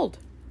 years old.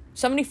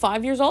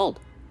 75 years old.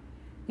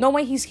 No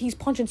way he's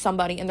punching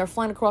somebody and they're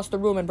flying across the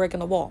room and breaking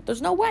the wall.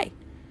 There's no way.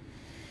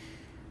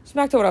 So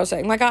back to what I was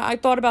saying. Like, I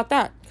thought about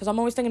that. Because I'm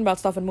always thinking about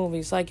stuff in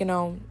movies. Like,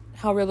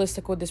 how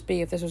realistic would this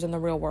be if this was in the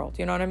real world?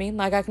 You know what I mean?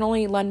 Like, I can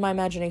only lend my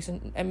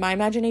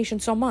imagination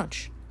so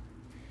much.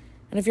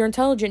 And if you're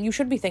intelligent, you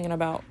should be thinking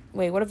about,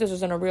 wait, what if this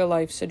was in a real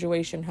life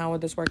situation? How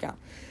would this work out?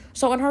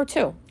 So in her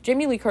too,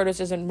 Jamie Lee Curtis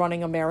isn't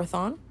running a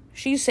marathon.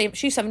 She's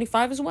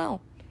 75 as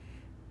well.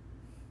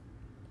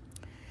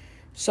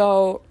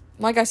 So,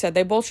 like I said,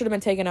 they both should have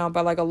been taken out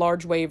by like a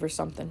large wave or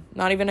something.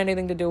 Not even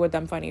anything to do with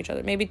them fighting each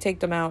other. Maybe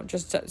take them out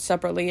just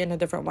separately in a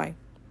different way.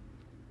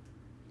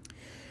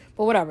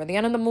 But whatever. The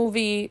end of the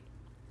movie,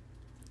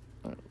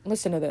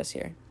 listen to this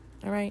here.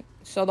 All right.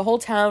 So the whole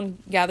town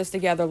gathers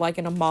together like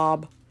in a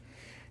mob.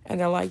 And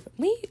they're like,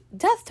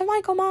 death to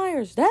Michael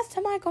Myers,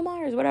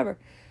 whatever.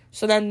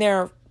 So then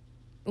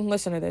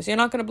listen to this. You're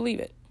not going to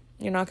believe it.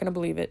 You're not going to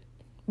believe it.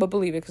 But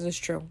believe it because it's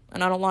true.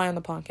 And I don't lie on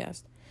the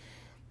podcast.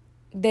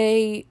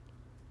 The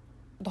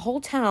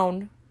whole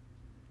town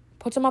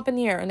puts him up in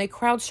the air and they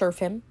crowd surf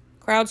him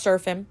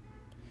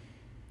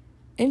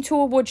into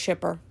a wood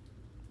chipper.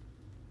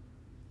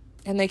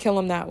 And they kill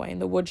him that way.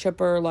 And the wood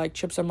chipper, like,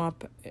 chips him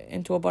up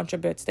into a bunch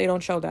of bits. They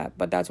don't show that,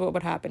 but that's what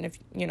would happen if,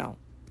 you know.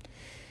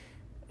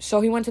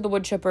 So he went to the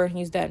wood chipper and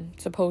he's dead,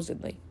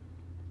 supposedly.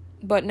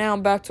 But now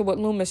back to what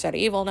Loomis said.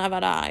 Evil never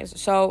dies.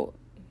 So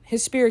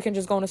his spirit can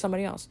just go into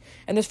somebody else.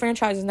 And this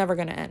franchise is never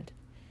going to end.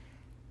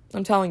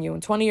 I'm telling you,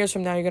 in 20 years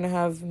from now, you're going to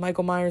have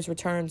Michael Myers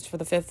returns for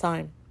the 5th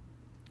time.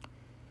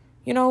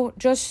 You know,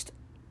 just,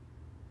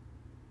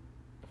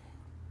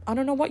 I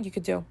don't know what you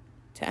could do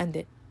to end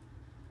it.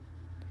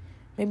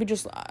 Maybe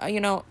just, I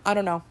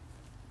don't know.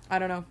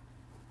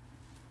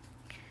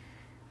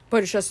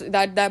 But it's just,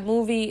 that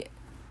movie,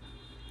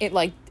 it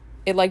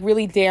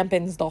really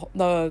dampens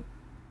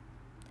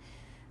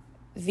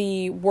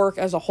the work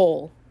as a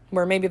whole.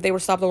 Where maybe if they were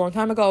stopped a long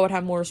time ago, I would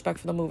have more respect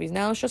for the movies.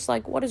 Now it's just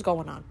like, what is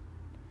going on?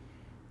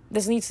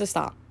 This needs to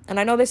stop. And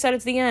I know they said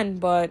it's the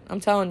end, but I'm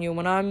telling you,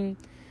 when I'm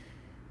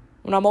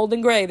old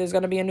and gray, there's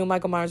going to be a new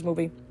Michael Myers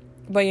movie.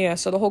 But yeah,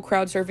 so the whole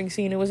crowd surfing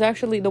scene, it was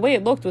actually, the way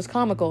it looked was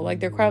comical. Like,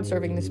 they're crowd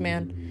surfing this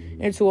man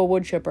into a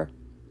wood chipper.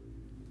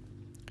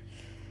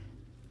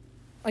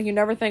 Like, you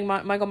never think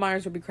Michael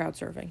Myers would be crowd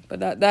surfing.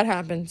 But that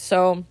happened.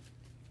 So,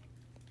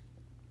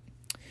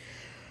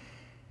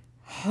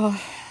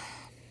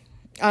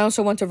 I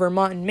also went to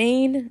Vermont and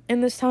Maine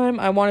in this time.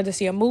 I wanted to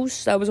see a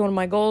moose. That was one of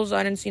my goals.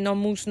 I didn't see no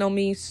moose, no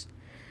meese.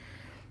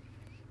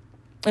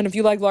 And if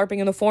you like LARPing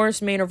in the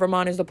forest, Maine or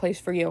Vermont is the place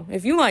for you.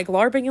 If you like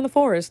LARPing in the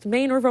forest,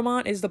 Maine or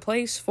Vermont is the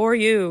place for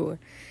you.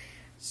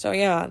 So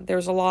yeah,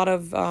 there's a lot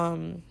of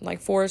like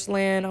forest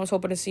land. I was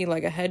hoping to see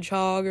like a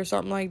hedgehog or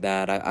something like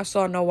that. I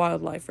saw no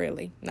wildlife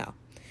really. No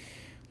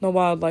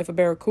wildlife. A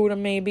barracuda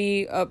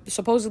maybe.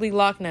 Supposedly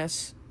Loch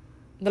Ness.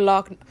 The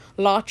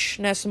Loch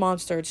Ness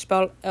Monster. It's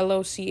spelled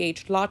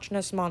Loch. Loch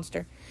Ness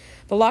Monster.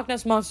 The Loch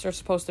Ness Monster is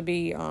supposed to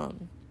be,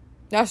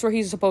 that's where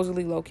he's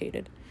supposedly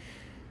located.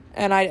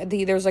 And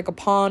there's like a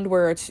pond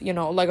where it's, you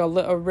know, like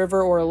a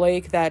river or a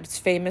lake that's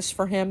famous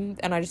for him.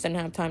 And I just didn't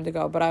have time to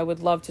go. But I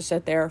would love to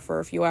sit there for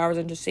a few hours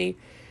and just see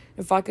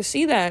if I could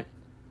see that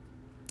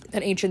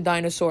ancient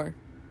dinosaur.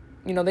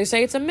 You know, they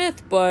say it's a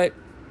myth, but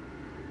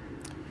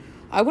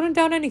I wouldn't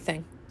doubt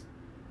anything.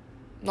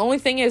 The only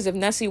thing is, if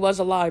Nessie was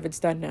alive, it's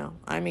dead now.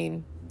 I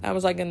mean, that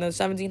was like in the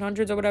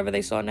 1700s or whatever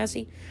they saw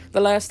Nessie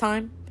the last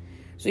time.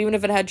 So even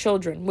if it had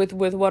children, with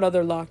what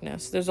other Loch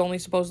Ness? There's only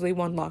supposedly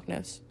one Loch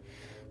Ness.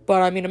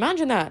 But I mean,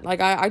 imagine that.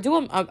 Like, I do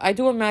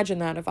imagine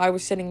that if I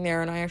was sitting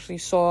there and I actually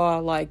saw,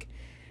 like,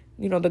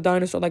 you know, the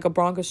dinosaur, like a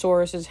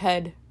Bronchosaurus's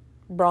head,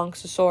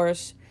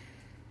 Bronchosaurus,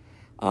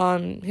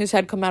 his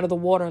head come out of the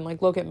water and,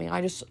 like, look at me.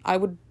 I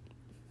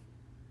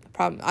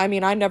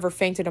never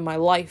fainted in my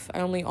life.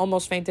 I only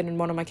almost fainted in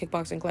one of my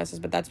kickboxing classes,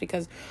 but that's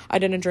because I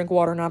didn't drink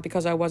water, not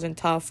because I wasn't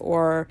tough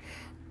or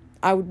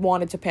I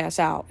wanted to pass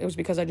out. It was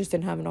because I just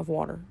didn't have enough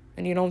water.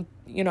 And you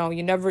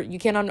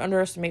can't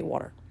underestimate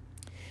water.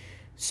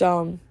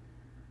 So,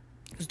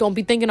 just don't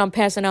be thinking I'm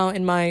passing out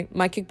in my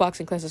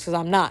kickboxing classes, because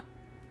I'm not.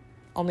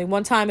 Only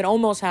one time it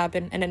almost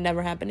happened, and it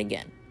never happened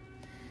again.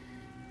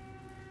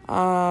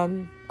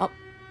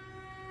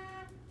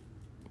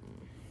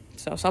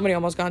 So somebody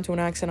almost got into an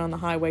accident on the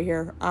highway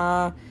here.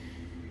 But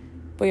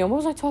yeah, what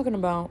was I talking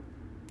about?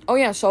 Oh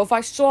yeah, so if I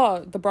saw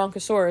the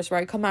Bronchosaurus,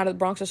 right, come out of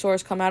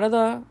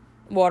the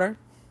water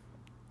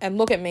and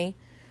look at me,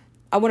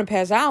 I wouldn't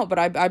pass out, but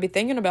I'd be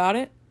thinking about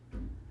it.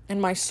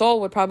 And my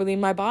soul would probably leave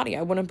my body.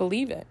 I wouldn't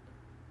believe it.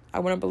 I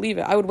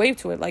would wave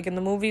to it. Like in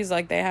the movies,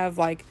 like they have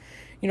like,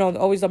 you know,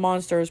 always the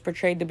monster is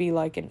portrayed to be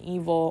like an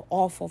evil,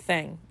 awful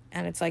thing.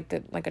 And it's like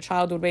a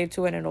child would wave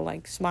to it and it'll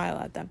like smile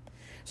at them.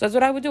 So that's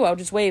what I would do. I would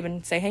just wave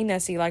and say, hey,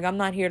 Nessie, like I'm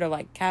not here to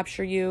like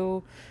capture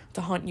you,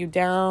 to hunt you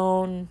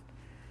down.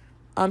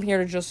 I'm here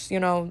to just, you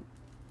know,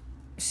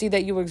 see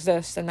that you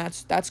exist. And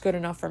that's good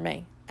enough for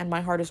me. And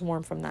my heart is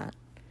warm from that.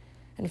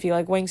 And if he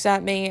like winks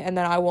at me and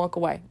then I walk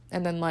away.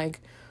 And then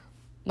like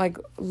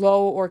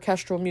low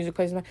orchestral music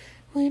plays,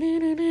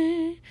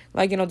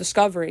 like you know,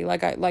 Discovery,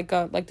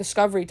 like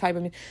Discovery type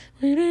of music,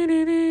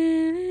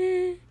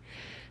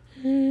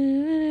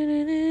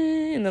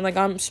 and then like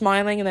I'm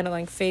smiling and then it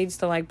like fades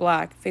to like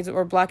black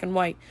and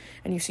white,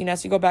 and you see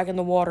Nessie go back in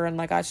the water, and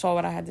like I saw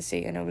what I had to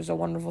see, and it was a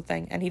wonderful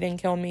thing, and he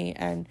didn't kill me,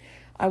 and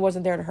I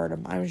wasn't there to hurt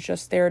him. I was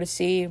just there to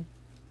see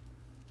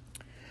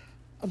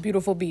a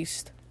beautiful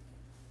beast.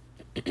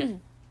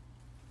 It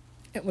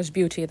was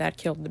beauty that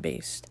killed the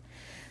beast.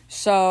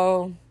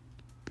 So,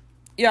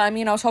 yeah, I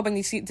mean, I was hoping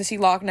to see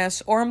Loch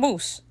Ness or a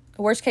moose.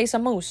 Worst case, a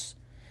moose.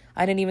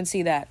 I didn't even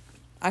see that.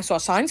 I saw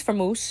signs for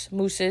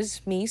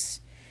meese,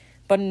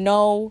 but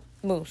no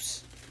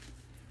moose.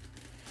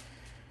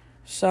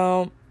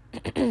 So,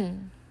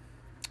 yeah,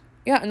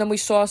 and then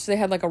so they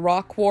had like a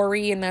rock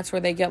quarry, and that's where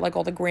they get like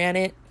all the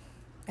granite,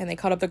 and they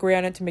cut up the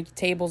granite to make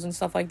tables and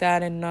stuff like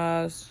that,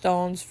 and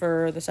stones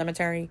for the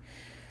cemetery.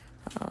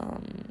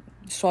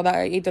 Saw that.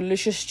 I ate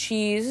delicious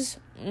cheese.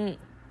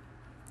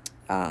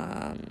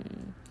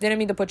 Didn't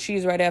mean to put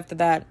cheese right after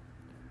that.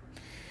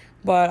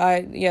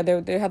 But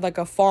they had like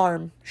a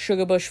farm,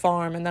 Sugar Bush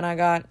Farm, and then I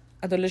got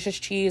a delicious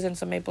cheese and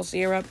some maple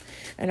syrup,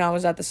 and I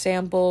was at the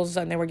samples,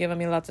 and they were giving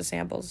me lots of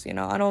samples. You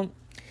know,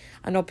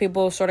 I know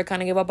people sort of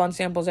kind of give up on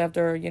samples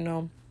after, you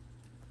know,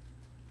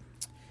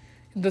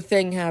 the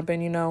thing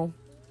happened, you know,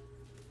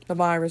 the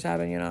virus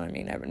happened, you know what I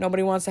mean?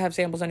 Nobody wants to have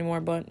samples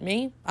anymore, but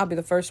me, I'll be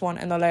the first one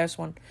and the last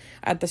one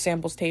at the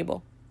samples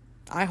table.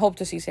 I hope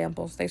to see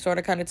samples. They sort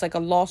of it's like a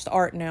lost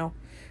art now,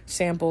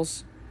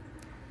 samples.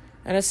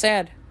 And it's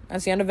sad.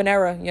 That's the end of an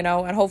era, you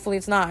know, and hopefully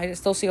it's not. I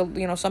still see,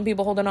 you know, some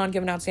people holding on,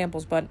 giving out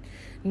samples, but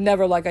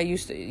never like I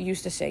used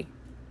to see.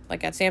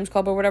 Like at Sam's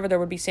Club or whatever, there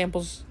would be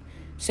samples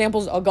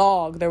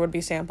agog. There would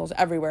be samples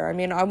everywhere. I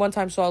mean, I one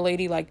time saw a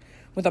lady like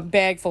with a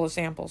bag full of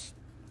samples.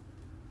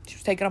 She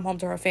was taking them home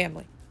to her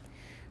family.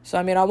 So,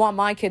 I mean, I want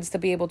my kids to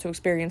be able to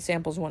experience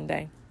samples one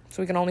day.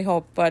 So we can only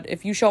hope. But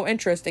if you show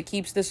interest, it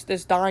keeps this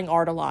dying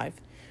art alive.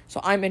 So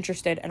I'm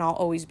interested, and I'll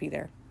always be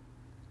there.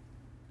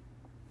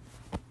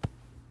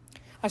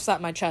 I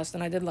slapped my chest,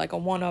 and I did like a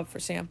 1-up for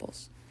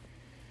samples.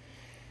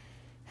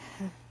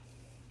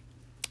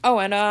 Oh,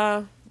 and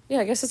yeah,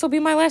 I guess this will be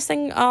my last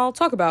thing I'll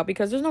talk about,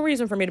 because there's no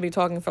reason for me to be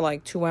talking for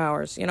like 2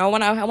 hours. You know, I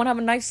want to have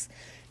a nice,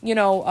 you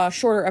know,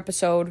 shorter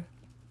episode,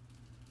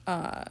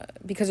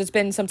 because it's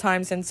been some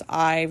time since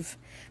I've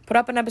put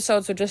up an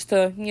episode. So just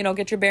to, you know,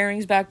 get your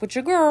bearings back with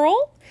your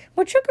girl.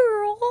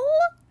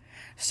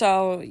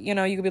 So, you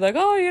know, you could be like,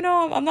 oh, you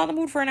know, I'm not in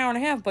the mood for an hour and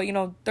a half, but, you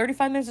know,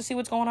 35 minutes to see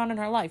what's going on in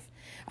her life.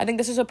 I think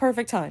this is a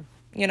perfect time.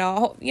 You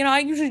know, I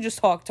usually just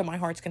talk to my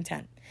heart's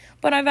content,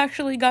 but I've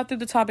actually got through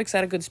the topics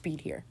at a good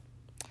speed here.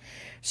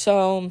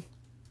 So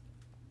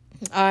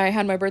I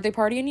had my birthday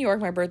party in New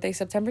York. My birthday,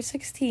 September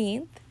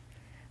 16th.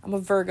 I'm a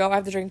Virgo. I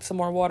have to drink some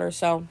more water,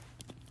 so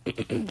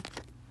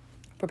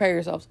prepare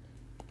yourselves.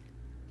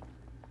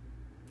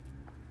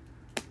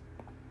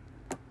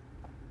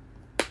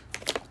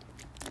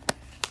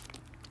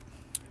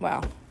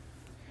 Wow.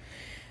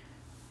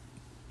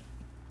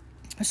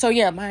 So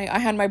yeah, I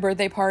had my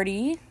birthday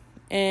party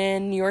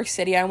in New York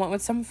City. I went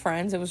with some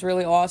friends. It was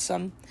really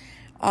awesome.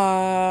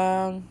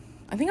 I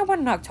think I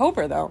went in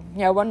October though.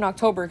 Yeah, I went in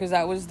October because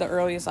that was the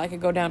earliest I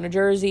could go down to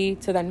Jersey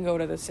to then go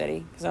to the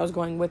city, because I was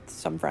going with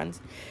some friends.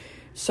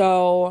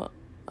 So,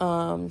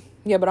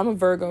 yeah, but I'm a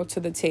Virgo to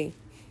the T.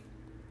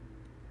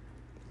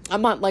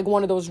 I'm not like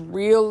one of those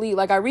really,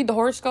 like, I read the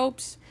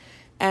horoscopes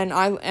and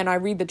I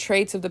read the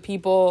traits of the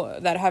people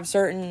that have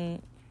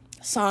certain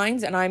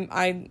signs, and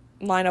I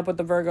line up with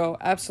the Virgo,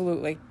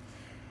 absolutely.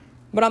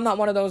 But I'm not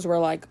one of those where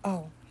like,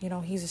 oh, you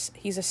know,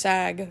 he's a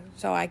Sag,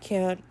 so I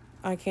can't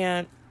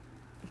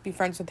be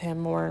friends with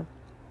him, or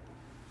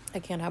I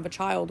can't have a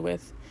child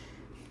with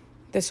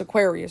this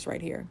Aquarius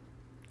right here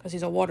because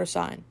he's a water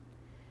sign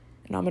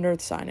and I'm an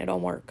earth sign. It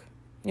don't work.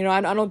 You know, I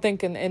don't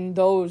think in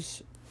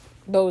those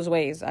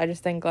ways. I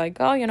just think like,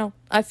 oh, you know,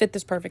 I fit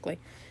this perfectly.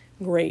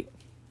 Great.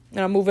 And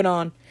I'm moving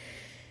on.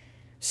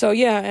 So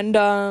yeah,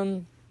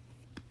 and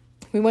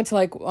we went to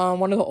like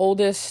one of the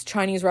oldest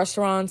Chinese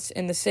restaurants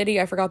in the city.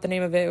 I forgot the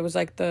name of it. It was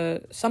like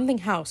the something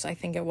house, I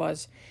think it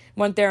was.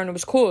 Went there and it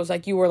was cool. It was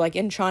like you were like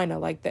in China.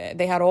 Like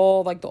they had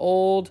all like the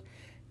old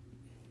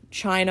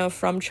China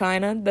from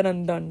China. But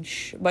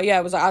yeah,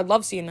 it was. I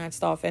love seeing that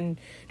stuff, and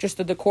just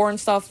the decor and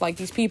stuff. Like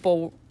these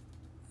people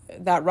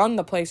that run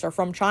the place are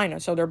from China,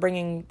 so they're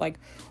bringing like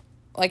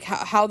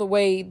how the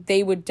way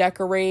they would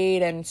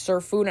decorate and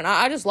serve food, and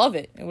I just love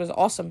it. It was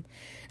awesome.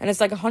 And it's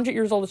like 100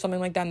 years old or something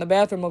like that. And the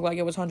bathroom looked like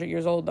it was 100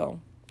 years old, though.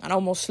 And I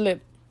almost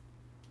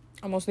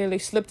nearly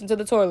slipped into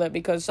the toilet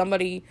because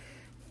somebody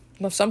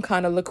left some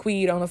kind of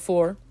liquid on the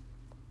floor.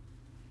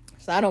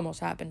 So that almost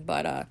happened.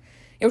 But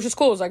it was just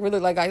cool. It was like really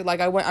like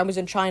I was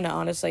in China,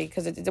 honestly,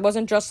 because it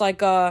wasn't just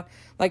like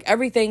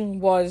everything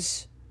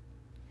was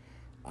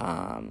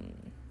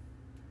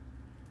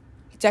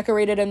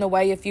decorated in the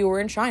way if you were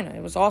in China.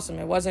 It was awesome.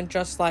 It wasn't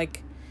just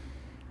like,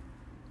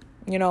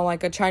 you know,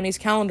 like a Chinese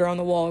calendar on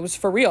the wall. It was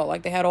for real.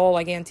 Like they had all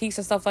like antiques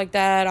and stuff like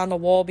that on the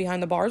wall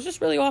behind the bar. It was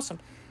just really awesome.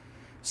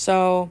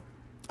 So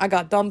I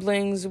got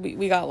dumplings.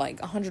 We got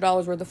like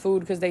 $100 worth of food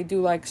because they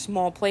do like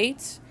small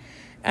plates.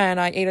 And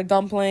I ate a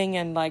dumpling,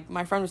 and like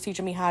my friend was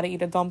teaching me how to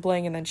eat a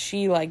dumpling, and then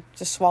she like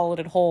just swallowed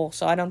it whole.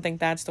 So I don't think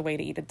that's the way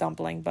to eat a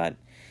dumpling, but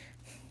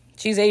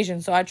she's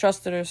Asian, so I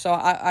trusted her. So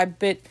I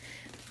bit.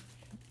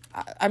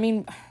 I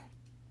mean,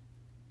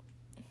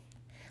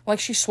 like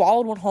she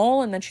swallowed one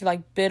whole, and then she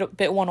like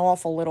bit one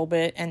off a little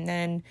bit, and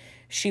then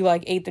she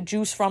like ate the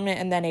juice from it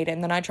and then ate it.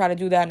 And then I tried to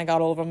do that, and it got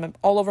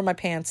all over my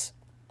pants.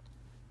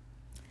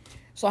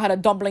 So I had a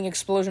dumpling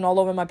explosion all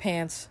over my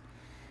pants.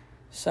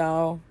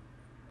 So,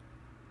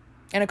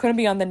 and it couldn't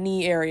be on the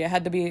knee area. It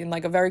had to be in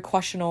like a very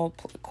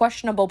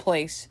questionable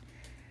place.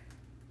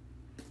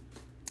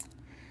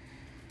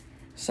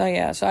 So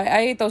yeah, so I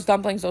ate those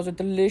dumplings. Those are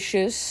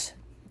delicious.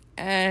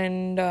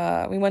 And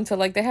we went to,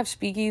 like, they have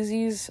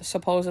speakeasies,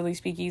 supposedly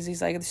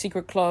speakeasies, like the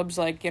secret clubs.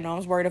 Like, you know, I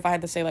was worried if I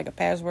had to say, like, a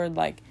password,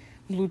 like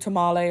Blue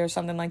Tamale or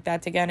something like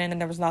that to get in,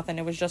 and there was nothing.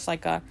 It was just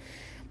like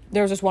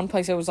there was this one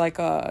place, it was like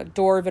a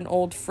door of an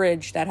old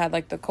fridge that had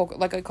like a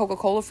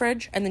Coca-Cola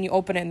fridge, and then you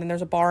open it and then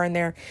there's a bar in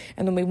there.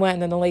 And then we went,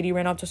 and then the lady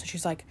ran up to us and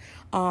she's like,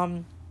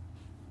 oh,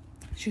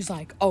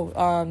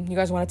 you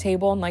guys want a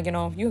table? And like,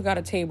 you got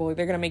a table,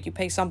 they're gonna make you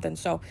pay something.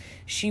 So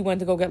she went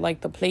to go get like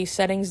the place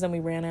settings, then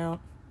we ran out.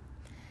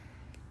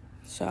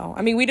 So,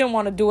 I mean, we didn't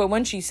want to do it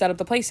when she set up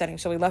the place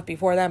settings, so we left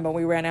before then, but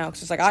we ran out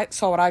because it's like, I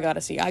saw what I gotta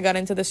see. I got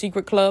into the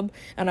secret club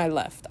and I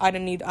left. I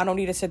don't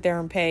need to sit there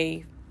and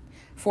pay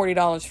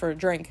 $40 for a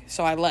drink,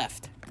 so I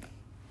left.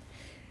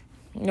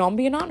 I'm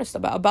being honest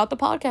about the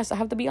podcast. I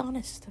have to be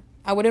honest.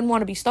 I wouldn't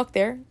want to be stuck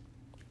there,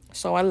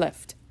 so I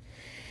left.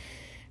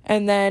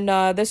 And then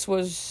this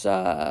was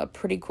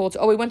pretty cool.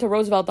 We went to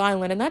Roosevelt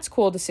Island, and that's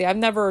cool to see. I've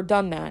never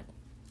done that.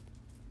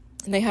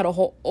 And they had a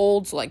whole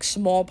old, like,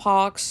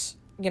 smallpox.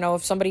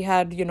 If somebody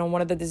had,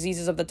 one of the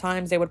diseases of the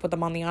times, they would put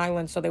them on the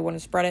island so they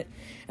wouldn't spread it.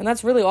 And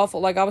that's really awful.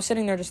 Like, I was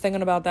sitting there just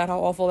thinking about that, how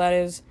awful that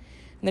is.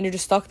 And then you're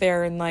just stuck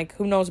there, and, like,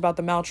 who knows about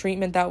the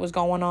maltreatment that was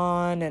going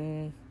on.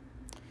 And,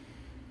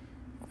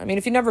 I mean,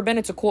 if you've never been,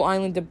 it's a cool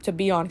island to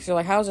be on. Because you're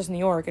like, how is this New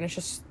York? And it's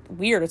just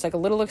weird. It's like a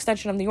little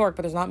extension of New York,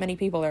 but there's not many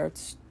people there.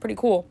 It's pretty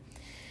cool.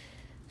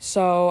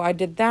 So I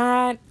did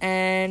that,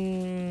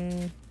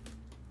 and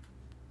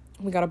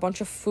we got a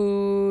bunch of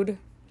food.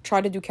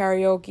 Tried to do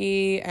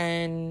karaoke,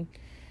 and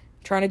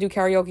trying to do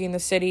karaoke in the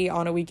city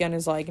on a weekend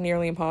is, like,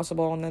 nearly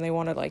impossible. And then they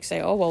want to, like,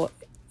 say, oh, well,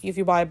 if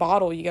you buy a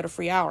bottle, you get a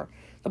free hour.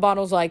 The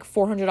bottle's, like,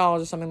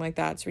 $400 or something like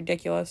that. It's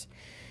ridiculous.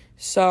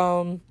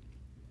 So,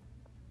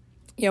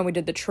 we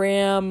did the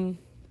tram.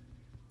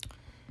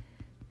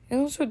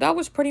 That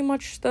was pretty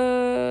much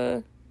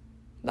the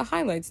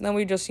highlights. And then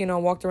we just,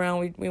 walked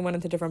around. We went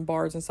into different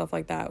bars and stuff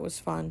like that. It was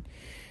fun.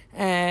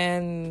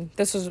 And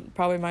this was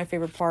probably my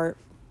favorite part.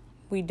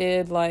 We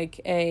did, like,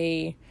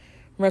 a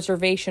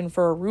reservation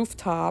for a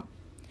rooftop,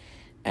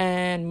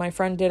 and my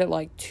friend did it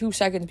like 2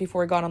 seconds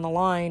before he got on the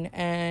line,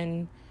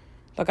 and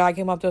the guy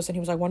came up to us and he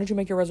was like, when did you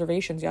make your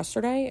reservations?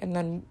 Yesterday? And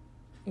then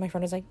my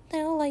friend was like,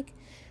 no, like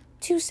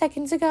 2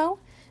 seconds ago.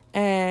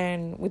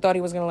 And we thought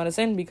he was going to let us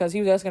in because he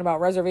was asking about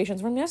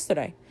reservations from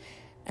yesterday.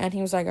 And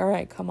he was like, all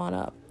right, come on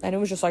up. And it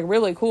was just, like,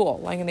 really cool.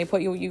 Like, and they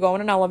put you go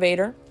in an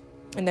elevator,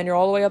 and then you're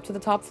all the way up to the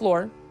top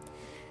floor.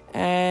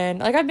 And,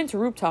 like, I've been to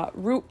rooftops.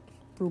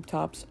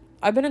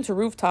 I've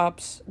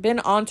been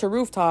onto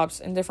rooftops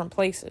in different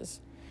places.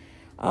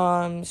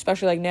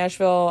 Especially like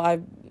Nashville. I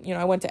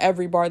went to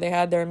every bar they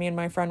had there. Me and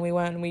my friend, we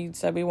went and we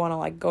said we want to,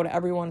 like, go to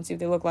everyone and see if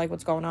they look like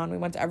what's going on. We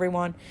went to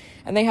everyone,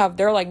 and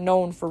they're like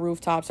known for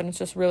rooftops, and it's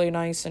just really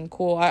nice and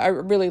cool. I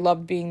really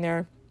loved being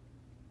there.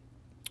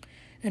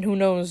 And who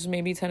knows,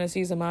 maybe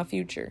Tennessee's in my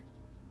future.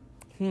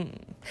 If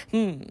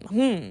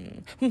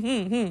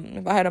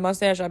I had a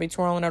mustache, I'd be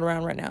twirling it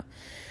around right now.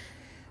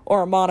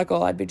 Or a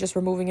monocle, I'd be just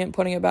removing it and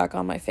putting it back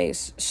on my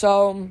face.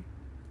 So,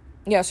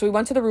 yeah, so we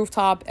went to the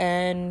rooftop,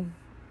 and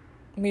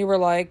we were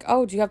like,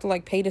 oh, do you have to,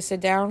 like, pay to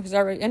sit down? Because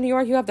in New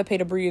York, you have to pay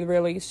to breathe,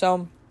 really.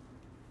 So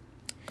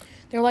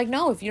they're like,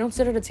 no, if you don't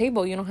sit at a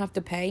table, you don't have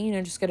to pay.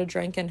 Just get a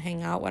drink and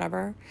hang out,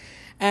 whatever.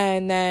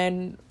 And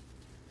then,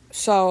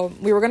 so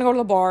we were going to go to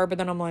the bar, but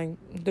then I'm like,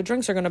 the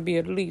drinks are going to be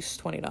at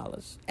least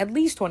 $20. At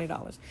least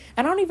 $20.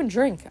 And I don't even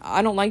drink.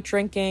 I don't like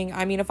drinking.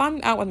 I mean, if I'm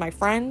out with my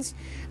friends,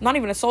 I'm not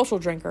even a social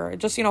drinker.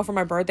 Just, for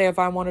my birthday, if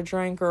I want to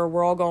drink or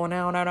we're all going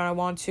out and I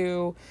want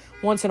to,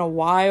 once in a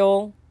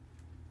while,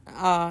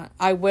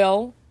 I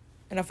will.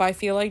 And if I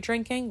feel like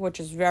drinking, which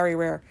is very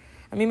rare,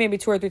 I mean, maybe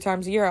 2 or 3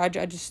 times a year, I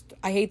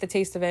hate the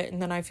taste of it,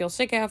 and then I feel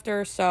sick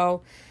after,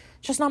 so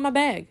it's just not my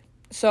bag.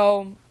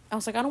 So I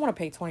was like, I don't want to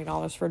pay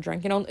 $20 for a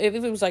drink. If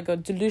it was like a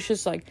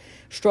delicious, like,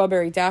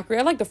 strawberry daiquiri,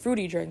 I like the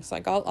fruity drinks.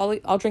 Like,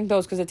 I'll drink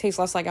those because it tastes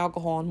less like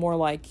alcohol and more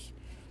like,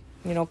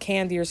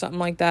 candy or something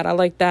like that. I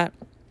like that.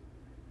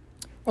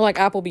 Or like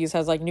Applebee's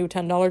has, like, new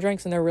 $10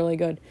 drinks, and they're really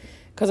good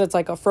because it's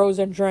like a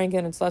frozen drink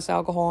and it's less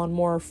alcohol and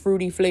more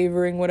fruity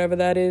flavoring, whatever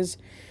that is.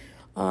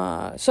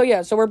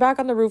 So we're back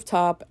on the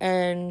rooftop,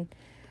 and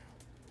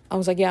I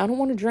was like, yeah, I don't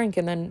want to drink.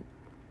 And then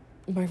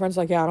my friend's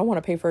like, yeah, I don't want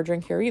to pay for a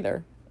drink here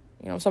either.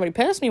 Somebody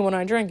passed me when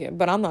I drink it,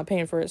 but I'm not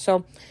paying for it.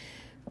 So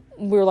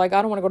we were like,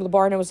 I don't want to go to the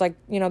bar. And it was like,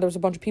 there was a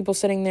bunch of people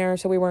sitting there,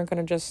 so we weren't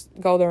going to just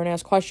go there and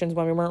ask questions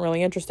when we weren't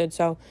really interested.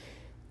 So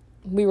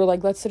we were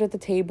like, let's sit at the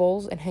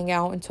tables and hang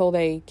out until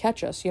they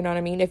catch us. You know what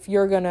I mean?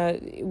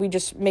 We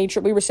just made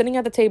sure we were sitting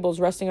at the tables,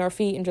 resting our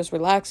feet and just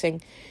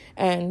relaxing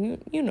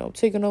and,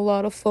 taking a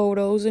lot of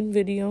photos and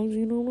videos,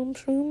 you know what I'm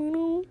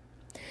saying,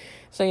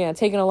 So, yeah,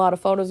 taking a lot of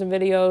photos and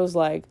videos.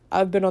 Like,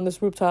 I've been on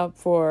this rooftop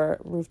for,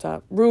 like,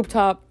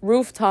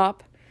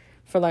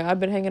 I've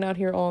been hanging out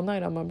here all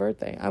night on my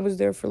birthday. I was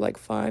there for, like,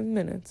 5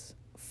 minutes.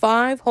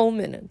 5 whole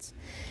minutes.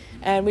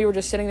 And we were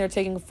just sitting there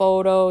taking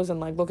photos and,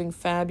 like, looking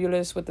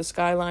fabulous with the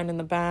skyline in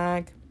the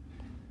back.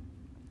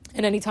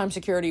 And anytime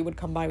security would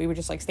come by, we would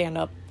just, like, stand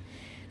up.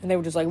 And they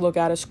would just, like, look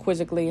at us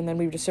quizzically. And then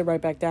we would just sit right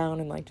back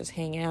down and, like, just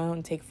hang out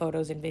and take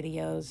photos and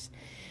videos.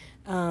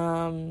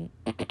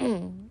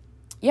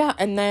 Yeah,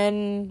 and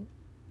then,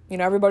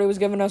 everybody was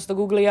giving us the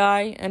googly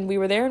eye, and we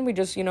were there, and we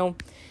just,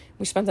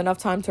 we spent enough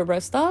time to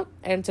rest up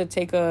and to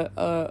take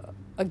a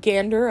a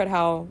gander at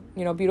how,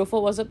 beautiful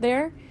it was up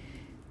there.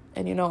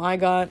 And, I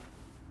got,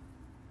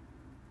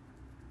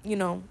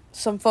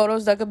 some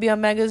photos that could be on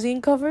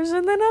magazine covers,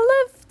 and then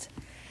I left.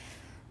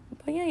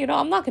 But yeah,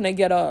 I'm not going to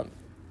get a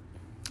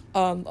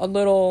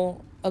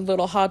little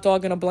hot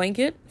dog and a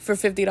blanket for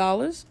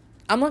 $50.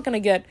 I'm not going to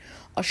get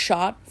a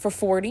shot for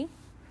 $40.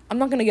 I'm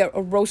not going to get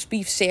a roast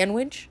beef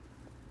sandwich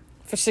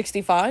for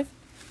 $65.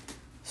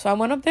 So I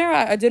went up there,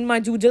 I did my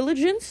due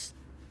diligence,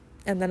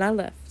 and then I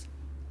left.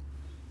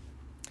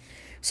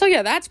 So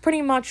yeah, that's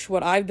pretty much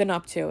what I've been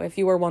up to, if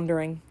you were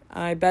wondering.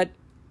 I bet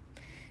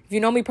if you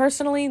know me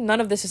personally, none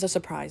of this is a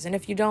surprise. And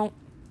if you don't,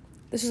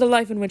 this is the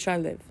life in which I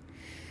live.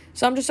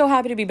 So I'm just so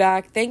happy to be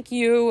back. Thank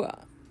you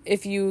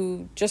if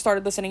you just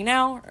started listening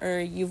now or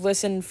you've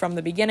listened from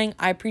the beginning.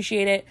 I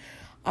appreciate it.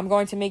 I'm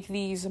going to make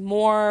these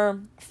more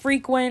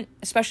frequent,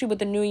 especially with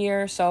the new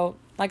year. So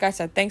like I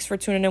said, thanks for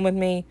tuning in with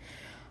me.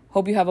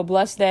 Hope you have a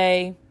blessed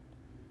day.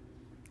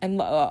 And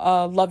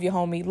love you,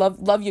 homie.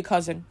 Love you,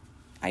 cousin.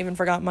 I even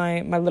forgot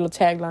my little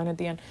tagline at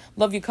the end.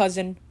 Love you,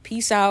 cousin.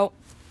 Peace out.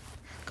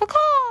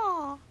 Caw-caw.